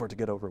just ready for it to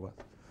get over with.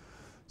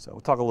 So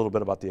we'll talk a little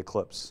bit about the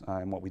eclipse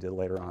and what we did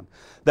later on.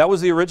 That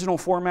was the original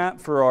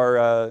format for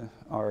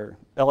our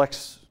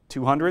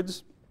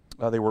LX200s.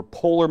 They were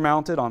polar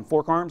mounted on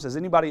fork arms. Has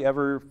anybody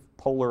ever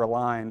polar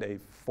aligned a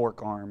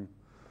fork arm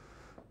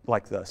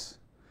like this?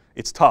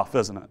 It's tough,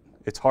 isn't it?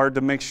 It's hard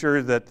to make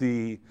sure that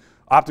the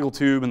optical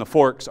tube and the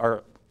forks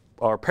are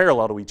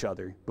parallel to each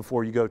other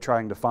before you go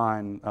trying to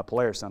find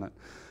Polaris in it.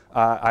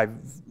 I've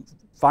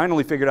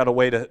finally figured out a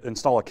way to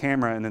install a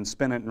camera and then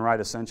spin it in right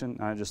ascension.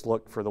 I just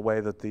looked for the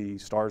way that the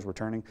stars were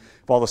turning.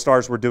 If all the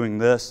stars were doing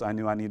this, I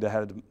knew I needed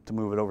to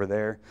move it over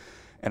there.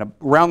 And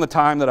around the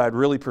time that I'd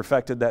really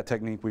perfected that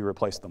technique, we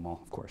replaced them all,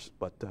 of course.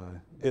 But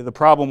the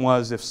problem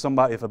was if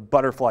a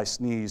butterfly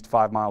sneezed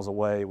 5 miles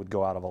away, it would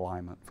go out of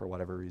alignment for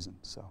whatever reason.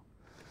 So.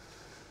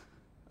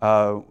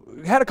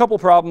 We had a couple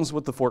problems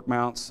with the fork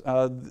mounts.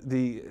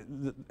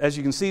 As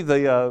you can see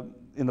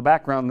in the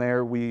background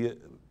there, we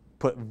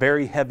put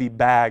very heavy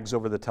bags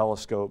over the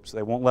telescopes.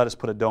 They won't let us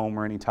put a dome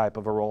or any type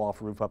of a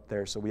roll-off roof up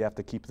there, so we have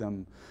to keep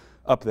them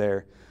up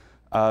there.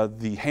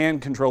 The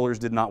hand controllers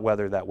did not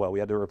weather that well. We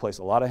had to replace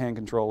a lot of hand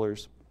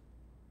controllers.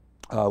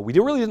 We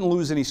really didn't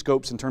lose any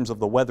scopes in terms of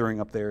the weathering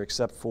up there,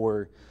 except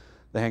for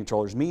the hang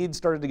trawlers. Meade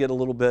started to get a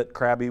little bit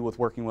crabby with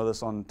working with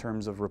us on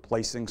terms of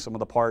replacing some of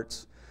the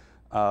parts.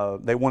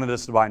 They wanted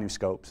us to buy new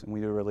scopes, and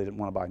we really didn't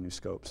want to buy new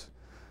scopes.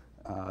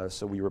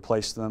 So we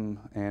replaced them,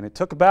 and it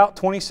took about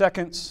 20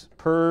 seconds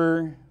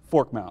per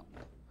fork mount.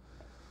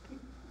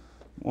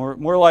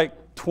 More like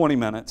 20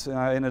 minutes, and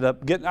I ended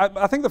up getting,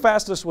 I think the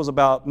fastest was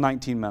about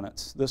 19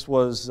 minutes. This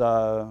was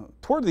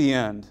toward the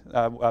end.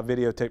 I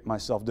videotaped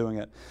myself doing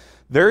it.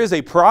 There is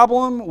a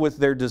problem with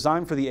their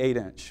design for the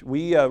 8-inch.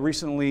 We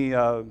recently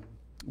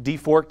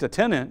deforked a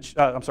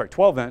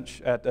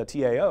 12-inch at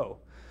TAO.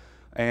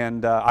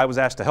 And I was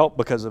asked to help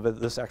because of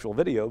this actual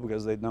video,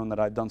 because they'd known that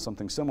I'd done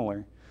something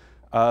similar.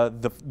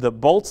 The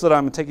bolts that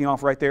I'm taking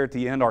off right there at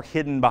the end are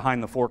hidden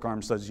behind the fork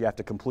arms, so you have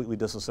to completely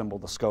disassemble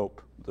the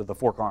scope, the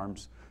fork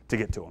arms, to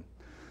get to them.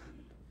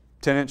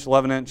 10-inch,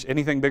 11-inch,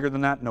 anything bigger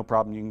than that, no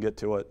problem, you can get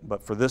to it.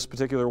 But for this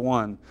particular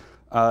one,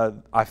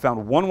 I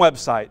found one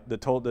website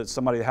that told that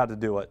somebody had to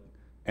do it,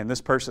 and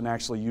this person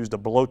actually used a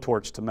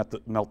blowtorch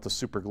to melt the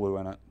super glue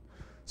in it.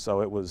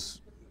 So it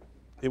was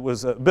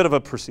a bit of a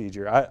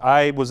procedure.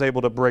 I was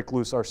able to break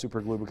loose our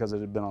super glue because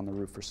it had been on the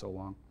roof for so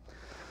long.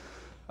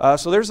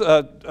 So there's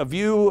a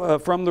view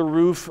from the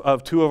roof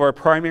of two of our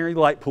primary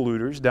light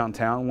polluters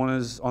downtown. One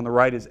is on the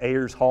right is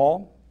Ayers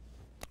Hall,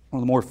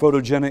 one of the more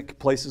photogenic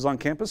places on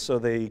campus, so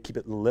they keep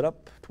it lit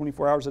up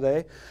 24 hours a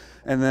day.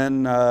 And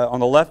then on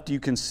the left you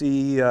can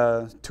see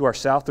to our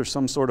south there's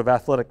some sort of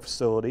athletic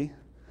facility.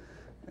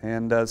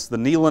 And it's the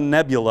Nealon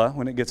Nebula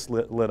when it gets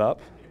lit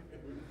up.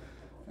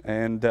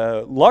 And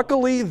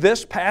luckily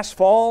this past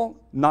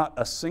fall, not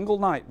a single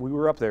night we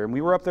were up there, and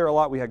we were up there a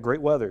lot, we had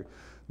great weather.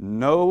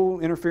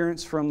 No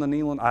interference from the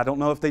Nealon. I don't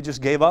know if they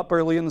just gave up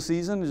early in the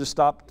season and just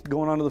stopped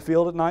going onto the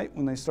field at night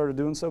when they started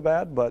doing so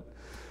bad, but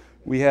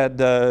we had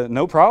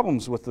no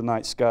problems with the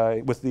night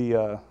sky, with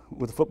the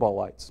football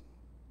lights.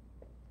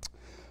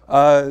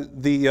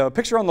 The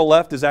picture on the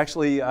left is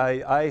actually,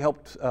 I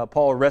helped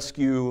Paul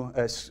rescue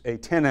a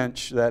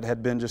 10-inch that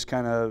had been just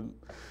kind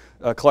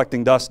of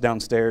collecting dust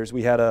downstairs.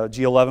 We had a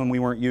G11 we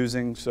weren't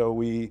using, so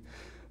we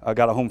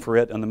got a home for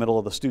it in the middle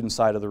of the student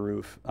side of the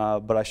roof.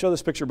 But I show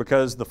this picture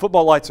because the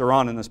football lights are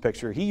on in this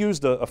picture. He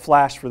used a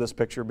flash for this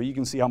picture, but you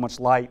can see how much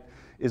light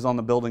is on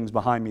the buildings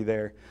behind me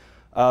there.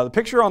 The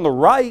picture on the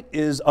right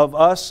is of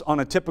us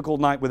on a typical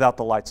night without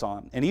the lights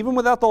on. And even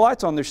without the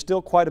lights on, there's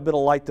still quite a bit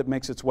of light that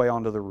makes its way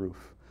onto the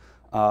roof.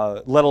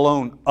 Let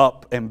alone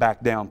up and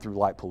back down through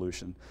light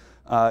pollution.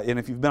 And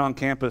if you've been on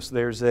campus,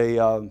 there is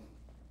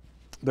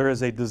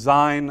a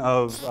design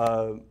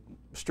of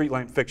street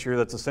lamp fixture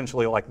that's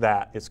essentially like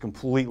that. It's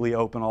completely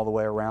open all the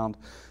way around.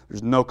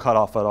 There's no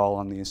cutoff at all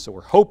on these, so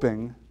we're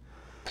hoping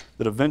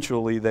that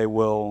eventually they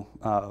will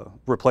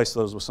replace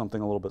those with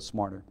something a little bit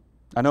smarter.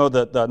 I know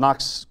that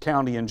Knox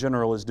County in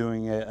general is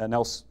doing an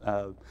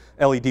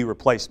LED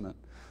replacement,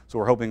 so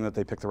we're hoping that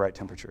they pick the right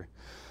temperature.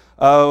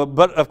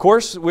 But of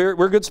course,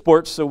 we're good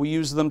sports, so we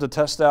use them to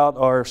test out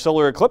our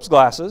solar eclipse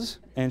glasses.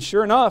 And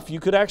sure enough, you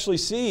could actually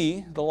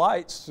see the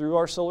lights through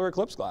our solar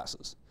eclipse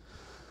glasses.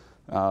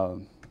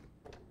 I'll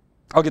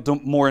get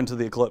more into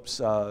the eclipse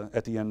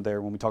at the end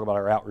there when we talk about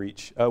our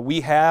outreach. We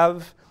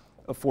have,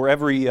 for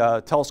every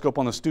telescope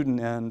on the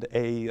student end,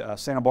 a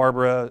Santa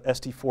Barbara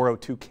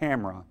ST402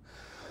 camera.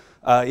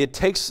 It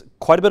takes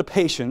quite a bit of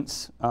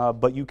patience,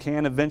 but you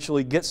can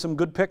eventually get some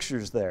good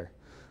pictures there.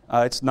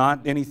 It's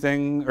not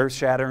anything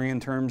earth-shattering in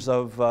terms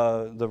of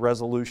the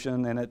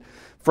resolution, and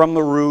from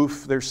the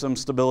roof there's some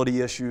stability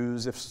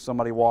issues. If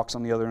somebody walks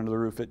on the other end of the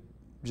roof, it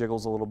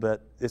jiggles a little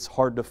bit. It's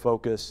hard to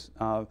focus.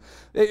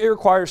 It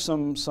requires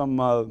some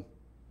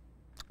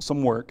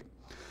work,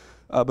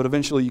 but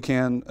eventually you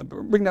can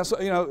bring down. So,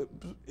 you know,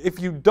 if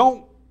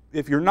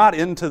you're not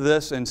into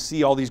this and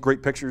see all these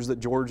great pictures that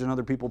George and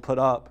other people put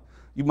up,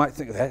 you might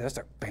think, hey, that's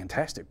a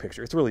fantastic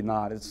picture. It's really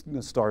not.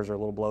 The stars are a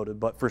little bloated.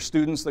 But for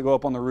students that go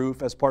up on the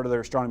roof as part of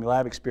their astronomy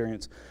lab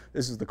experience,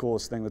 this is the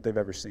coolest thing that they've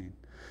ever seen.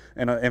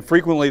 And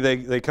frequently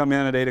they come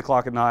in at 8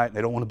 o'clock at night and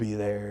they don't want to be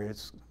there.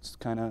 It's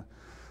kind of,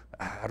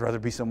 I'd rather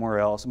be somewhere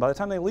else. And by the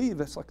time they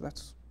leave, it's like,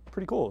 that's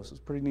pretty cool. This is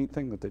a pretty neat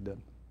thing that they did.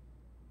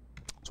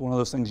 It's one of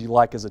those things you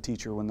like as a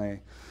teacher when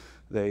they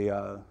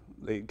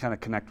kind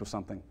of connect with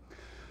something.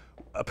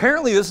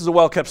 Apparently this is a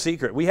well-kept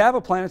secret. We have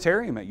a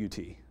planetarium at UT.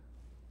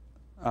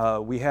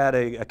 We had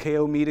a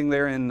KO meeting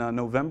there in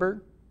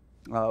November.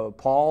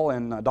 Paul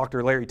and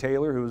Dr. Larry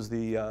Taylor, who was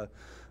the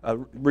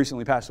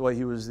recently passed away,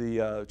 he was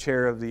the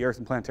chair of the Earth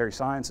and Planetary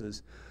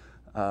Sciences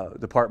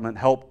department,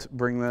 helped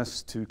bring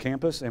this to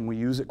campus, and we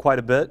use it quite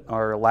a bit.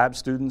 Our lab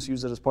students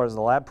use it as part of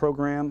the lab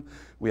program.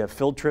 We have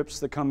field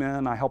trips that come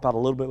in. I help out a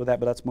little bit with that,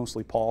 but that's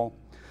mostly Paul.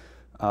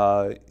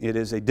 It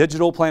is a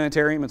digital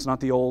planetarium. It's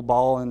not the old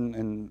ball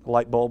and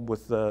light bulb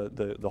with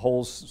the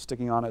holes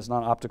sticking on it. It's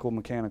not optical,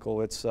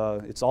 mechanical. It's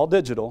all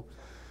digital.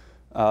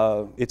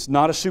 It's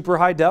not a super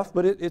high def,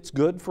 but it's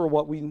good for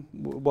what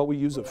we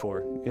use it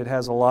for. It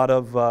has a lot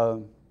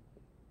of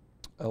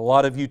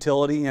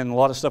utility and a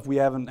lot of stuff we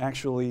haven't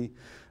actually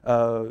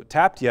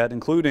tapped yet,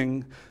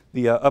 including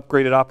the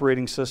upgraded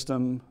operating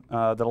system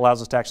that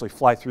allows us to actually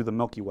fly through the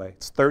Milky Way.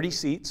 It's 30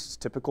 seats,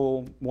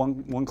 typical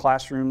one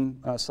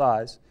classroom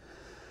size.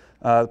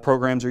 The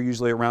programs are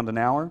usually around an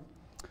hour.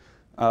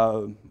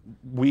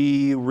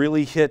 We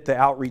really hit the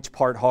outreach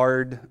part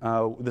hard.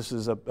 This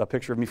is a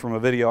picture of me from a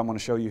video I'm going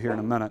to show you here in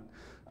a minute,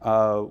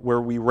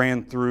 where we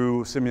ran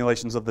through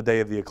simulations of the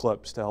day of the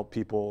eclipse to help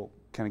people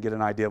kind of get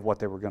an idea of what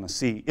they were going to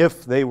see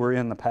if they were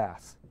in the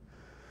path.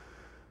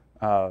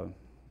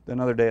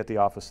 Another day at the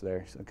office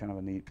there, so kind of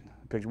a neat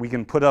picture. We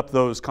can put up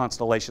those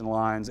constellation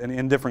lines, and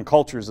in different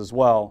cultures as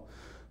well.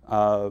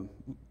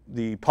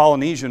 The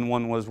Polynesian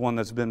one was one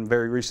that's been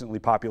very recently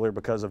popular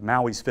because of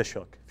Maui's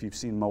fishhook. If you've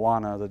seen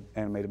Moana, the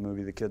animated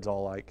movie, the kids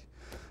all like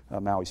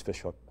Maui's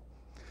fishhook.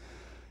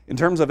 In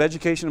terms of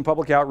education and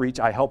public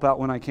outreach, I help out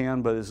when I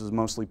can, but this is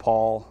mostly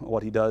Paul,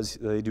 what he does.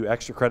 They do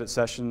extra credit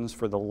sessions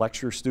for the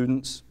lecture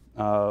students.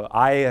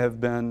 I have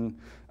been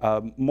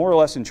more or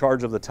less in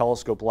charge of the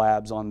telescope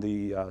labs on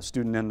the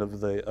student end of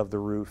the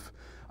roof.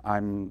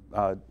 I'm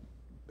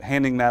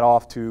handing that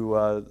off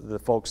to the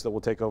folks that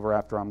will take over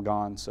after I'm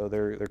gone, so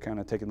they're kind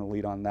of taking the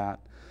lead on that.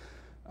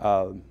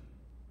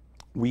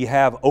 We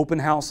have open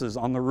houses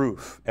on the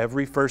roof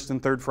every first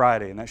and third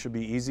Friday, and that should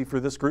be easy for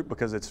this group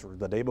because it's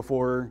the day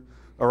before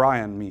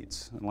Orion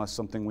meets, unless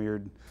something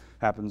weird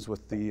happens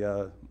with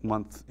the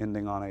month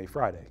ending on a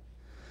Friday.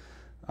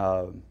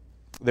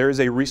 There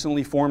is a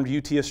recently formed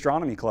UT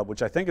Astronomy Club,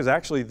 which I think is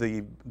actually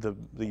the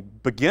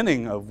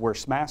beginning of where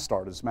SMAS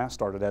started. SMAS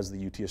started as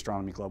the UT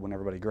Astronomy Club. When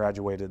everybody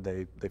graduated,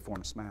 they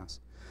formed SMAS.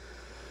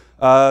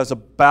 It's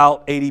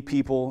about 80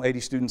 people, 80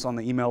 students on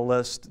the email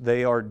list.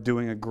 They are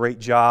doing a great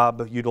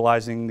job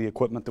utilizing the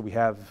equipment that we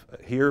have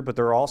here, but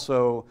they're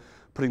also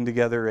putting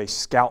together a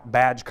Scout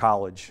Badge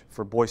College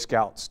for Boy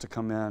Scouts to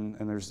come in,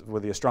 and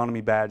with the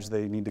astronomy badge,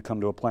 they need to come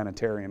to a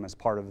planetarium as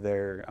part of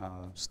their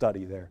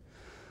study there.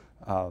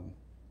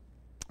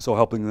 So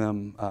helping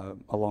them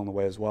along the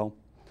way as well.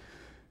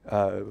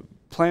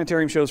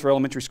 Planetarium shows for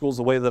elementary schools,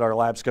 the way that our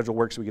lab schedule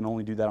works, we can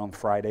only do that on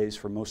Fridays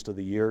for most of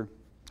the year,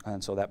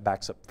 and so that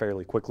backs up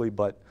fairly quickly,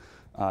 but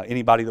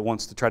anybody that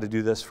wants to try to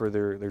do this for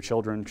their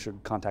children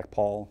should contact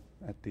Paul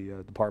at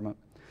the department.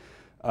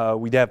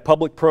 We'd have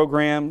public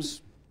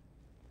programs.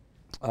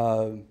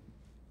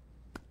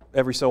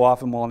 Every so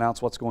often we'll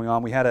announce what's going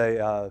on. We had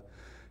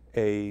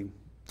a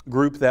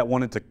group that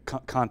wanted to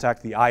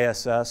contact the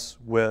ISS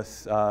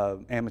with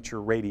amateur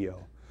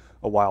radio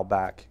a while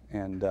back,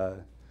 and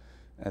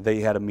they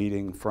had a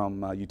meeting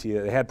from UT.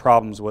 They had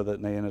problems with it,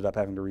 and they ended up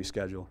having to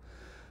reschedule.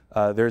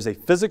 There's a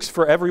Physics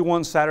for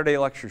Everyone Saturday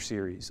lecture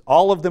series.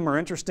 All of them are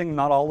interesting.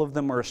 Not all of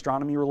them are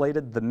astronomy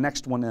related. The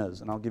next one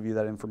is, and I'll give you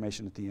that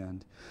information at the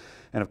end.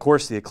 And of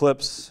course, the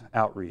eclipse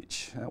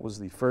outreach. That was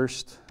the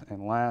first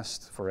and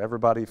last for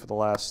everybody for the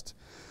last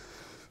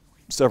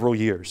several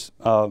years.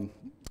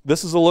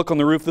 This is a look on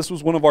the roof. This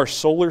was one of our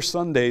solar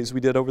Sundays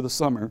we did over the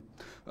summer.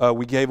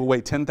 We gave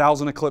away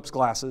 10,000 eclipse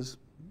glasses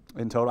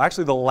in total.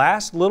 Actually, the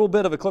last little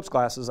bit of eclipse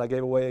glasses I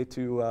gave away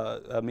to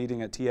a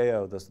meeting at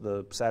TAO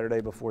the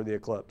Saturday before the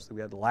eclipse.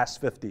 We had the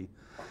last 50.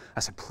 I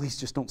said, please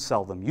just don't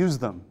sell them. Use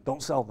them.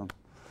 Don't sell them,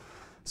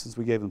 since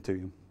we gave them to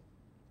you.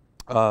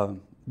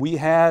 We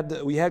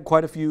had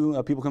quite a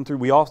few people come through.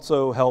 We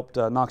also helped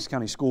Knox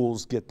County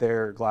Schools get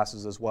their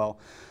glasses as well.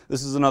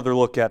 This is another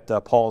look at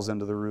Paul's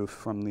end of the roof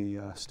from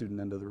the student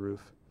end of the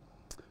roof.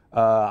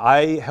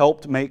 I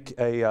helped make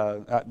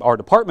our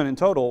department in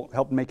total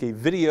helped make a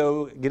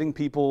video getting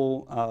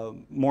people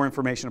more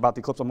information about the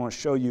eclipse. I'm going to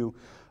show you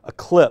a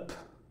clip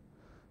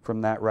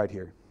from that right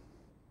here.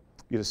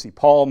 You get to see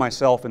Paul,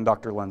 myself, and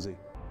Dr. Lindsay.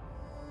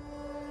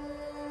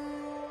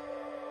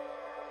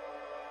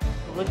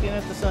 Looking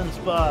at the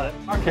sunspot.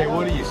 Okay,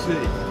 what do you see?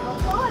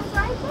 Oh, it's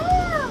right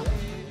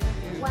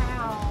there!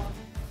 Wow.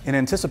 In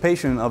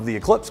anticipation of the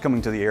eclipse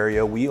coming to the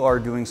area, we are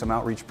doing some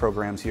outreach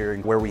programs here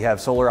where we have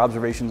solar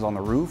observations on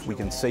the roof. We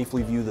can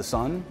safely view the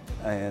sun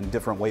and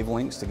different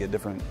wavelengths to get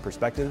different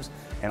perspectives,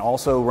 and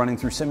also running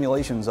through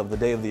simulations of the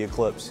day of the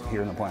eclipse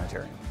here in the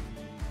planetarium.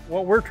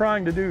 What we're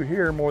trying to do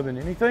here more than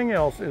anything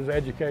else is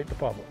educate the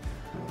public.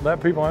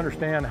 Let people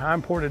understand how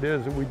important it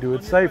is that we do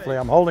it safely.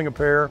 I'm holding a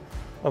pair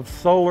of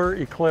solar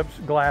eclipse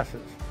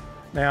glasses.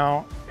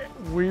 Now,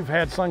 we've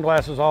had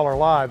sunglasses all our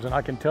lives, and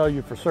I can tell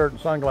you for certain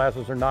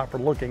sunglasses are not for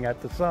looking at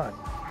the sun.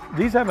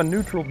 These have a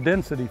neutral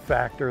density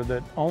factor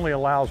that only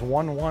allows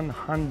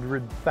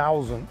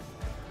 1/100,000th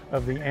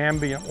of the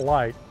ambient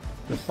light,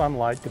 the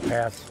sunlight, to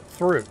pass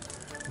through.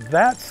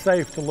 That's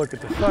safe to look at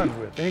the sun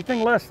with.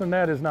 Anything less than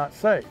that is not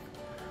safe.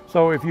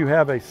 So if you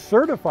have a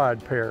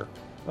certified pair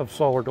of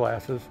solar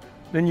glasses,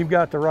 then you've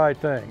got the right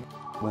thing.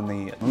 When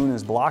the moon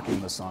is blocking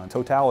the sun,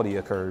 totality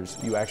occurs.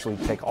 You actually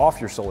take off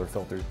your solar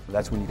filter.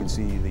 That's when you can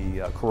see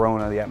the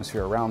corona, the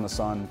atmosphere around the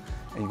sun,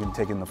 and you can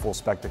take in the full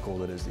spectacle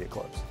that is the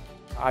eclipse.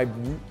 I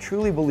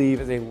truly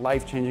believe it's a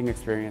life-changing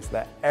experience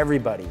that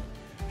everybody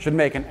should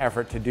make an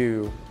effort to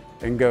do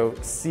and go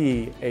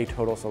see a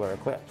total solar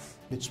eclipse.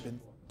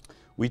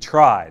 We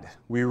tried.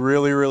 We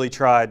really, really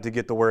tried to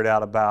get the word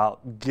out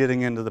about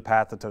getting into the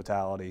path of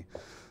totality.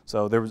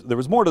 So there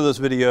was more to this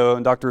video,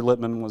 and Dr.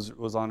 Littman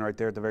was on right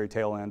there at the very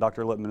tail end.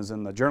 Dr. Littman is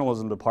in the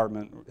journalism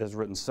department, has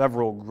written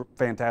several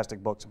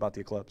fantastic books about the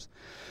eclipse.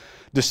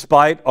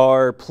 Despite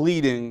our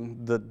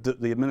pleading,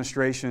 the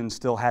administration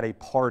still had a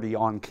party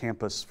on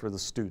campus for the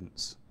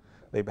students.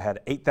 They had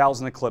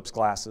 8,000 eclipse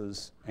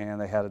glasses, and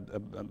they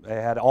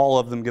had all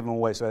of them given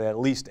away, so they had at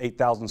least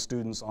 8,000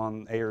 students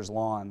on Ayers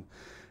lawn,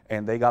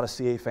 and they got to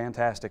see a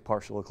fantastic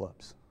partial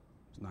eclipse.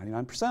 It's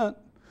 99%.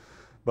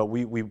 But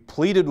we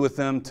pleaded with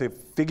them to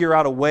figure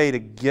out a way to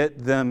get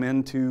them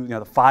into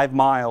the 5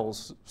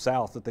 miles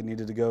south that they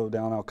needed to go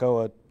down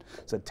Alcoa.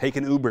 Said, take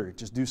an Uber,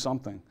 just do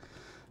something.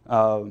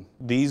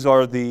 These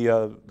are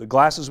the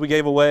glasses we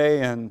gave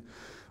away, and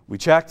we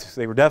checked.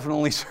 They were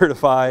definitely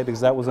certified,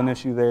 because that was an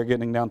issue there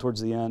getting down towards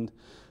the end.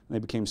 They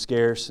became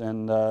scarce,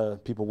 and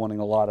people wanting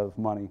a lot of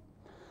money.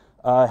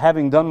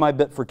 Having done my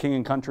bit for King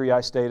and Country,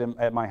 I stayed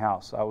at my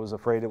house. I was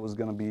afraid it was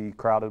going to be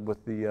crowded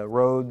with the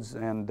roads,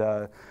 and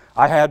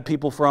I had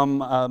people from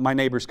my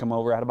neighbors come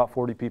over. I had about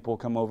 40 people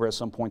come over at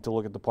some point to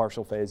look at the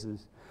partial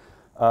phases.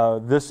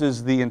 This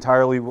is the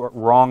entirely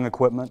wrong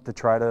equipment to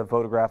try to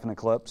photograph an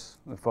eclipse.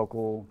 The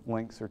focal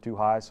lengths are too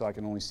high, so I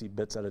can only see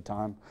bits at a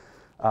time.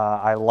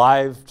 I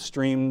live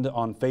streamed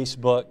on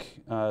Facebook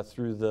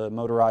through the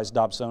motorized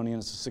Dobsonian.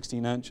 It's a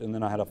 16-inch, and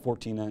then I had a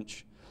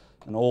 14-inch.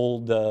 An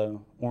old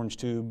orange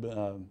tube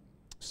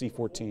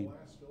C14.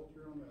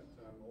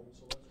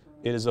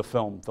 It is a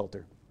film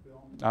filter.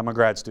 I'm a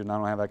grad student. I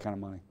don't have that kind of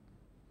money.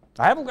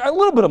 I have a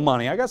little bit of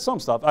money. I got some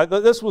stuff.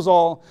 This was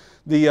all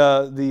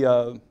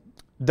the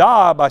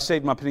Dob. I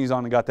saved my pennies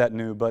on and got that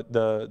new. But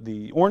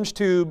the orange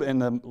tube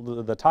and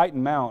the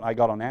Titan mount I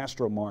got on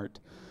Astromart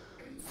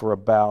for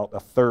about a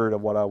third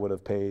of what I would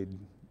have paid.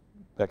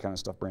 That kind of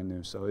stuff brand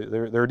new. So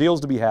there are deals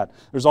to be had.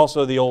 There's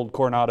also the old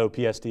Coronado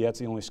PST. That's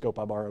the only scope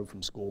I borrowed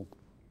from school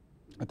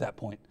at that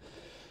point.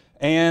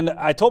 And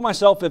I told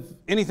myself if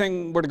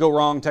anything were to go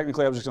wrong,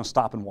 technically I was just going to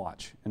stop and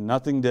watch. And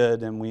nothing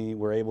did, and we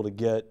were able to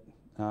get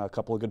a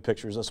couple of good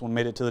pictures. This one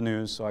made it to the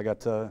news, so I got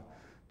to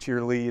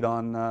cheerlead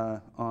on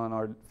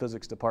our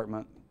physics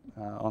department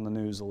on the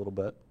news a little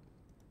bit.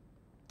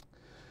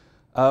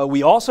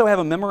 We also have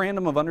a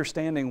memorandum of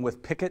understanding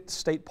with Pickett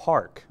State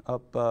Park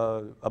up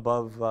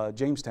above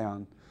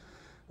Jamestown,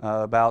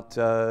 about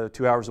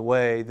 2 hours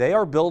away. They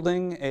are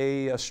building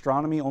a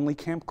astronomy-only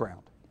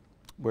campground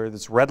where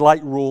it's red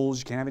light rules.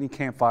 You can't have any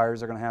campfires.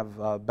 They're going to have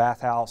a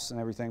bathhouse and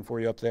everything for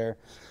you up there,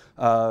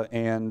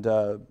 and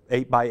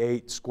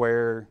 8x8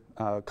 square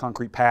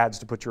concrete pads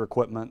to put your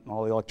equipment and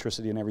all the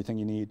electricity and everything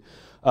you need.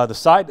 The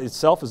site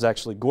itself is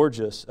actually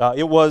gorgeous.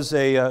 It was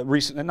a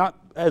recent, not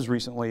as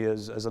recently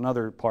as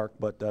another park,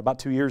 but about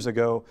 2 years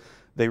ago,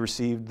 they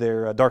received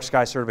their dark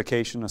sky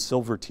certification, a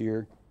silver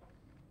tier.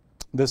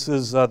 This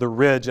is the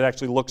ridge. It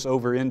actually looks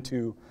over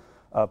into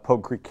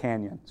Pogue Creek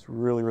Canyon. It's a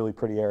really, really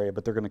pretty area,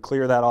 but they're going to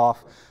clear that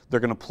off. They're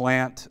going to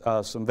plant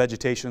some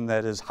vegetation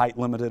that is height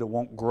limited. It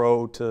won't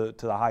grow to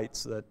the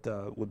heights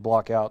that would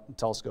block out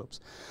telescopes.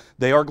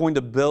 They are going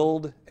to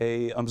build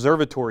an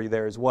observatory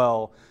there as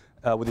well,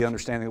 with the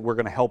understanding that we're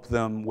going to help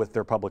them with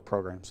their public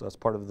program. So that's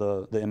part of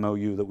the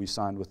MOU that we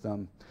signed with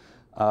them.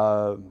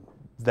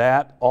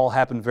 That all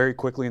happened very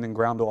quickly and then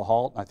ground to a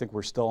halt. I think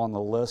we're still on the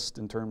list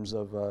in terms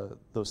of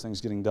those things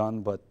getting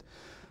done, but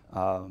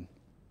I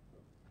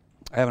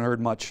haven't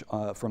heard much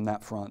from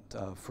that front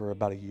for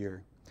about a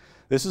year.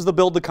 This is the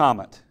Build the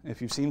Comet.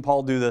 If you've seen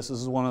Paul do this, this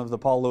is one of the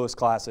Paul Lewis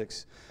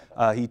classics.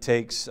 He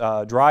takes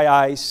dry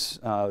ice,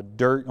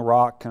 dirt, and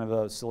rock, kind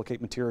of a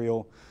silicate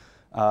material.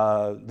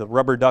 The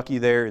rubber ducky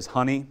there is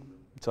honey,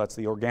 so that's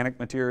the organic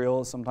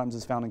material. Sometimes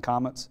it's found in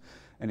comets.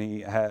 And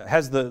he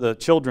has the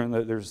children,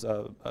 there's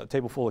a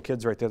table full of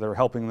kids right there that are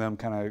helping them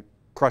kind of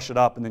crush it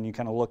up, and then you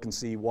kind of look and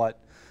see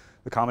what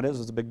the comet is.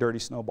 It's a big dirty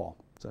snowball.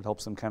 So it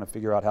helps them kind of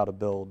figure out how to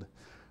build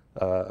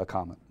a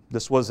comet.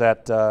 This was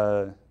at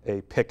a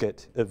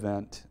Pickett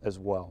event as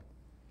well.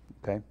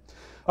 Okay.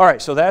 All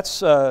right, so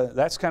that's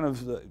kind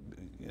of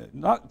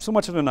not so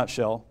much in a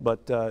nutshell,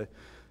 but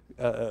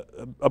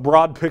a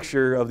broad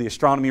picture of the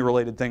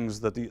astronomy-related things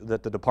that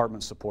the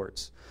department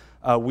supports.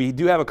 We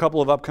do have a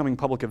couple of upcoming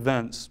public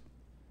events.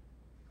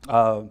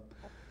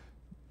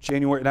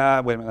 January, wait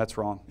a minute, that's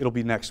wrong. It'll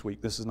be next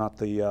week. This is not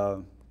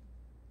the,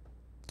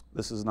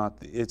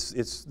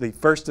 it's the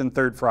first and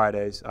third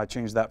Fridays. I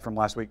changed that from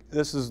last week.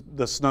 This is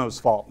the snow's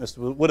fault. This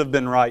would have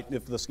been right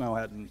if the snow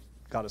hadn't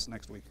got us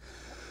next week.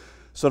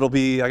 So it'll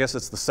be, I guess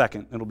it's the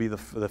second. It'll be the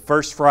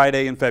first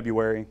Friday in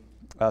February,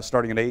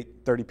 starting at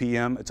 8:30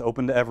 p.m. It's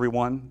open to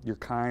everyone. You're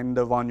kind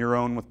of on your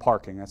own with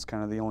parking. That's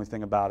kind of the only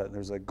thing about it.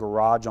 There's a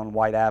garage on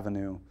White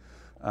Avenue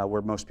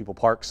where most people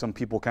park. Some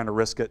people kind of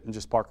risk it and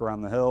just park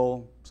around the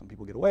hill. Some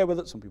people get away with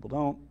it. Some people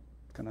don't.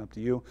 Kind of up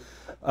to you.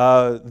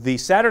 The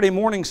Saturday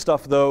morning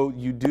stuff, though,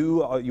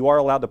 you are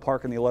allowed to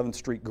park in the 11th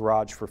Street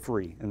garage for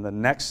free. And the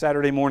next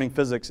Saturday morning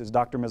physics is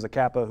Dr.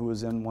 Mizakappa, who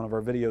was in one of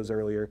our videos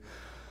earlier,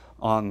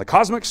 on the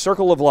cosmic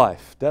circle of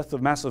life, death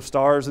of massive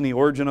stars and the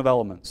origin of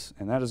elements.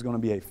 And that is going to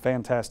be a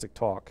fantastic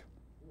talk.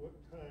 What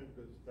time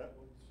does that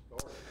one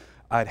start?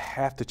 I'd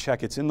have to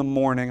check. It's in the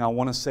morning. I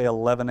want to say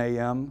 11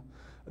 a.m.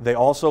 They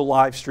also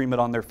live stream it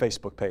on their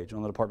Facebook page,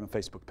 on the department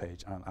Facebook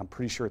page. I'm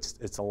pretty sure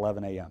it's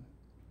 11 a.m.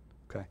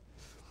 Okay.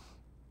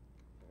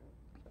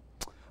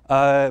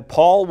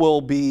 Paul will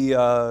be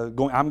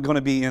I'm going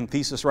to be in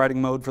thesis writing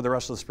mode for the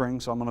rest of the spring,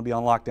 so I'm going to be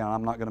on lockdown.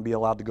 I'm not going to be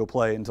allowed to go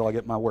play until I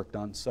get my work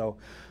done. So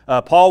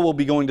Paul will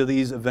be going to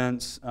these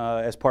events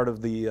as part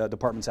of the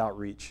department's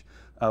outreach.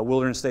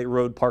 Wilderness State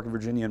Road, Park of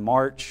Virginia in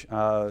March.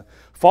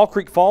 Fall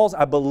Creek Falls,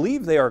 I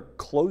believe they are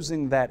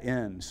closing that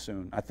in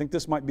soon. I think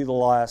this might be the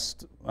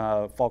last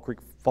Fall Creek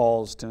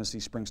Falls Tennessee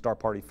Spring Star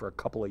Party for a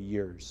couple of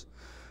years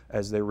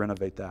as they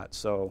renovate that.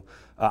 So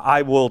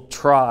I will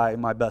try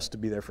my best to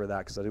be there for that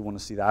because I do want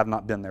to see that. I've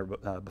not been there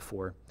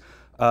before.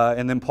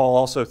 And then Paul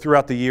also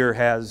throughout the year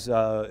has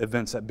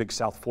events at Big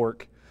South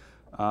Fork,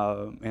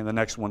 and the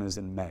next one is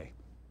in May.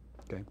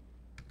 Okay.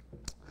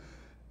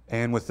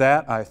 And with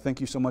that, I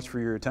thank you so much for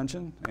your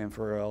attention and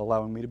for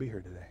allowing me to be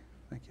here today.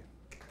 Thank you.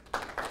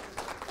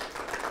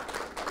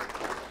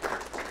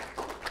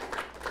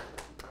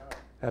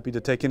 Happy to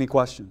take any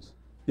questions.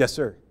 Yes,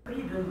 sir. What are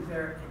you doing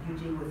there at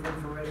UT with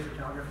infrared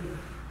photography?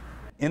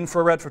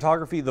 Infrared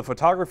photography, the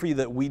photography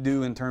that we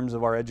do in terms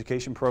of our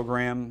education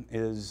program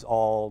is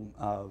all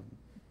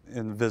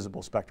in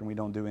visible spectrum. We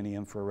don't do any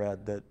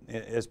infrared. That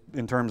is,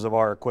 in terms of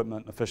our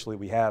equipment officially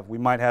we have. We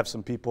might have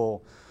some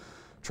people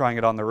trying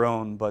it on their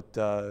own, but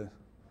the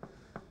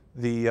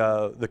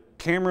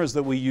cameras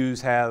that we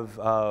use have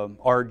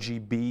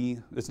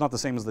RGB. It's not the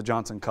same as the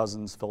Johnson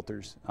Cousins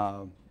filters.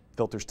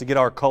 To get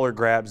our color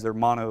grabs, they're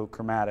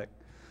monochromatic.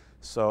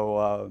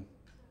 So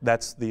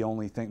that's the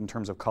only thing in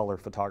terms of color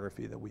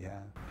photography that we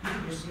have. You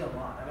can just see a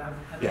lot.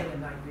 I've Yeah.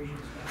 taken night vision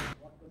stuff.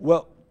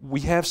 Well,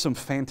 we have some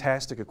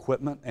fantastic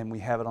equipment, and we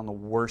have it on the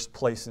worst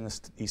place in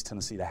East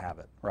Tennessee to have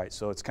it, right?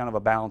 So it's kind of a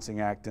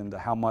balancing act into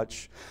how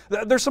much.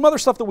 There's some other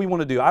stuff that we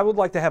want to do. I would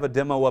like to have a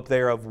demo up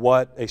there of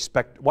what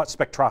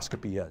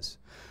spectroscopy is.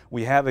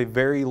 We have a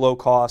very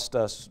low-cost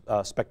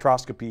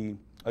spectroscopy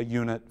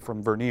unit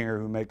from Vernier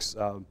who makes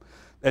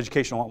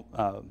educational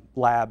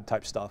lab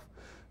type stuff.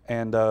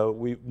 And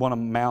we want to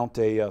mount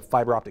a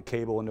fiber optic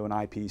cable into an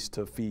eyepiece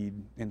to feed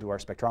into our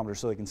spectrometer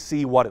so they can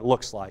see what it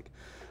looks like.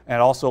 And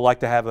I'd also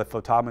like to have a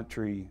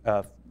photometry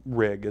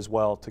rig as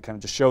well to kind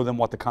of just show them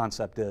what the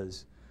concept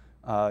is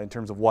in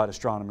terms of what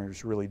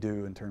astronomers really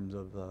do in terms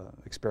of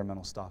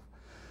experimental stuff.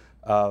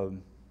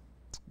 But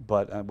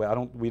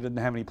we didn't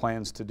have any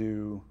plans to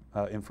do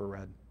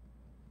infrared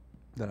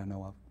that I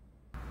know of.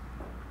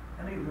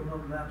 How many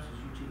remote labs does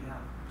UT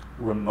have?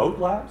 Remote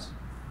labs?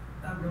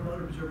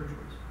 Remote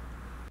observatories.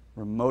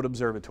 Remote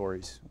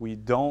observatories. We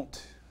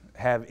don't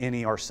have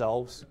any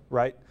ourselves,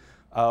 right?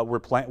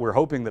 We're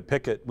hoping that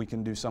Pickett, we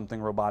can do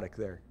something robotic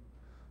there,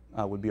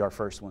 would be our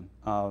first one.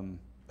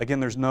 Again,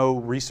 there's no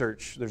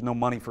research, there's no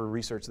money for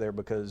research there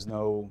because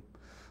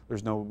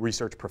there's no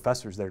research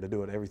professors there to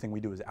do it. Everything we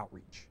do is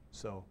outreach.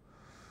 So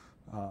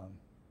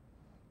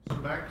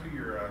back to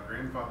your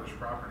grandfather's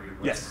property in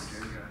West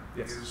Virginia.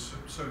 Yes.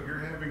 So you're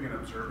having an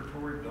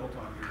observatory built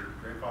on your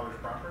grandfather's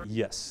property?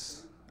 Yes.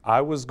 I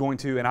was going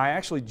to, and I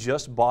actually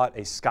just bought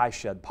a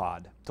SkyShed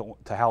pod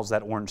to house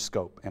that orange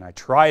scope, and I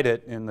tried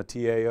it in the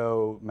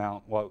TAO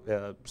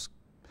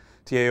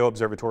TAO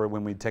observatory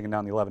when we'd taken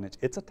down the 11-inch.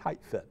 It's a tight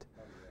fit.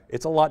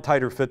 It's a lot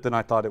tighter fit than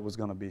I thought it was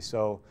going to be,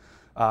 so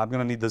I'm going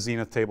to need the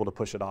zenith table to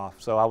push it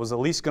off. So I was at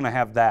least going to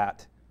have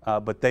that,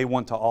 but they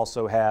want to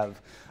also have,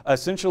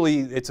 essentially,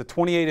 it's a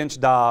 28-inch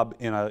Dob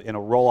in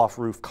a roll-off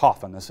roof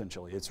coffin,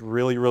 essentially. It's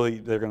really,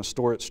 they're going to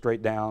store it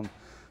straight down,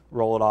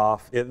 roll it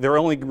off. They're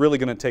only really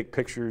going to take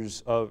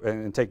pictures of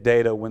and take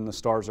data when the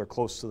stars are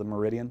close to the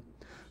meridian.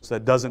 So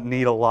it doesn't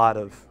need a lot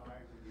of,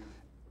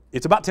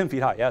 it's about 10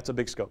 feet high. Yeah, it's a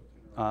big scope.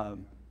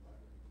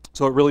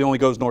 So it really only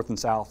goes north and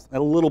south, and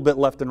a little bit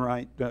left and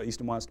right,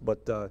 east and west,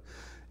 but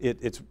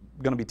it's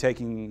going to be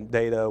taking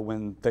data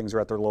when things are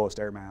at their lowest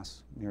air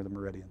mass near the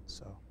meridian.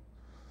 So,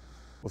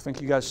 well,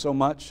 thank you guys so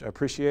much. I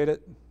appreciate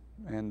it,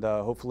 and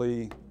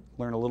hopefully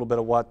learn a little bit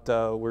of what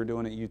we're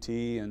doing at UT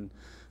and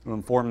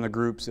inform the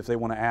groups if they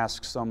want to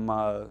ask some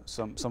of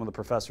the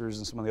professors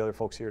and some of the other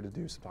folks here to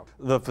do some talk.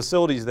 The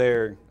facilities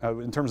there,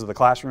 in terms of the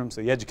classrooms,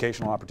 the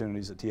educational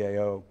opportunities at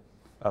TAO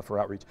for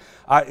outreach.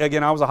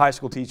 Again, I was a high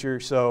school teacher,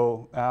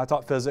 so I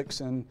taught physics,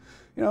 and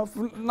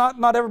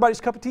not everybody's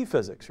cup of tea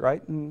physics,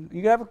 right? And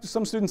you have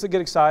some students that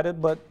get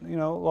excited, but a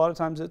lot of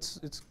times it's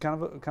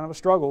kind of a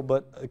struggle.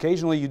 But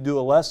occasionally you do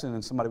a lesson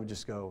and somebody would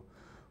just go,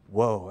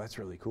 "Whoa, that's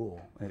really cool,"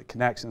 and it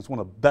connects, and it's one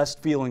of the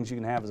best feelings you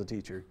can have as a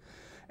teacher.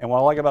 And what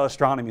I like about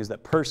astronomy is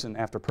that person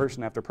after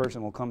person after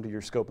person will come to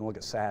your scope and look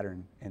at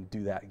Saturn and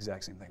do that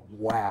exact same thing.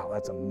 Wow,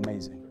 that's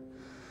amazing.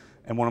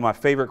 And one of my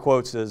favorite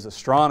quotes is,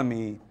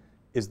 astronomy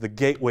is the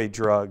gateway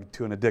drug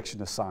to an addiction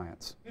to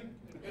science.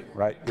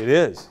 Right? It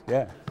is,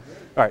 yeah.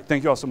 All right,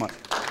 thank you all so much.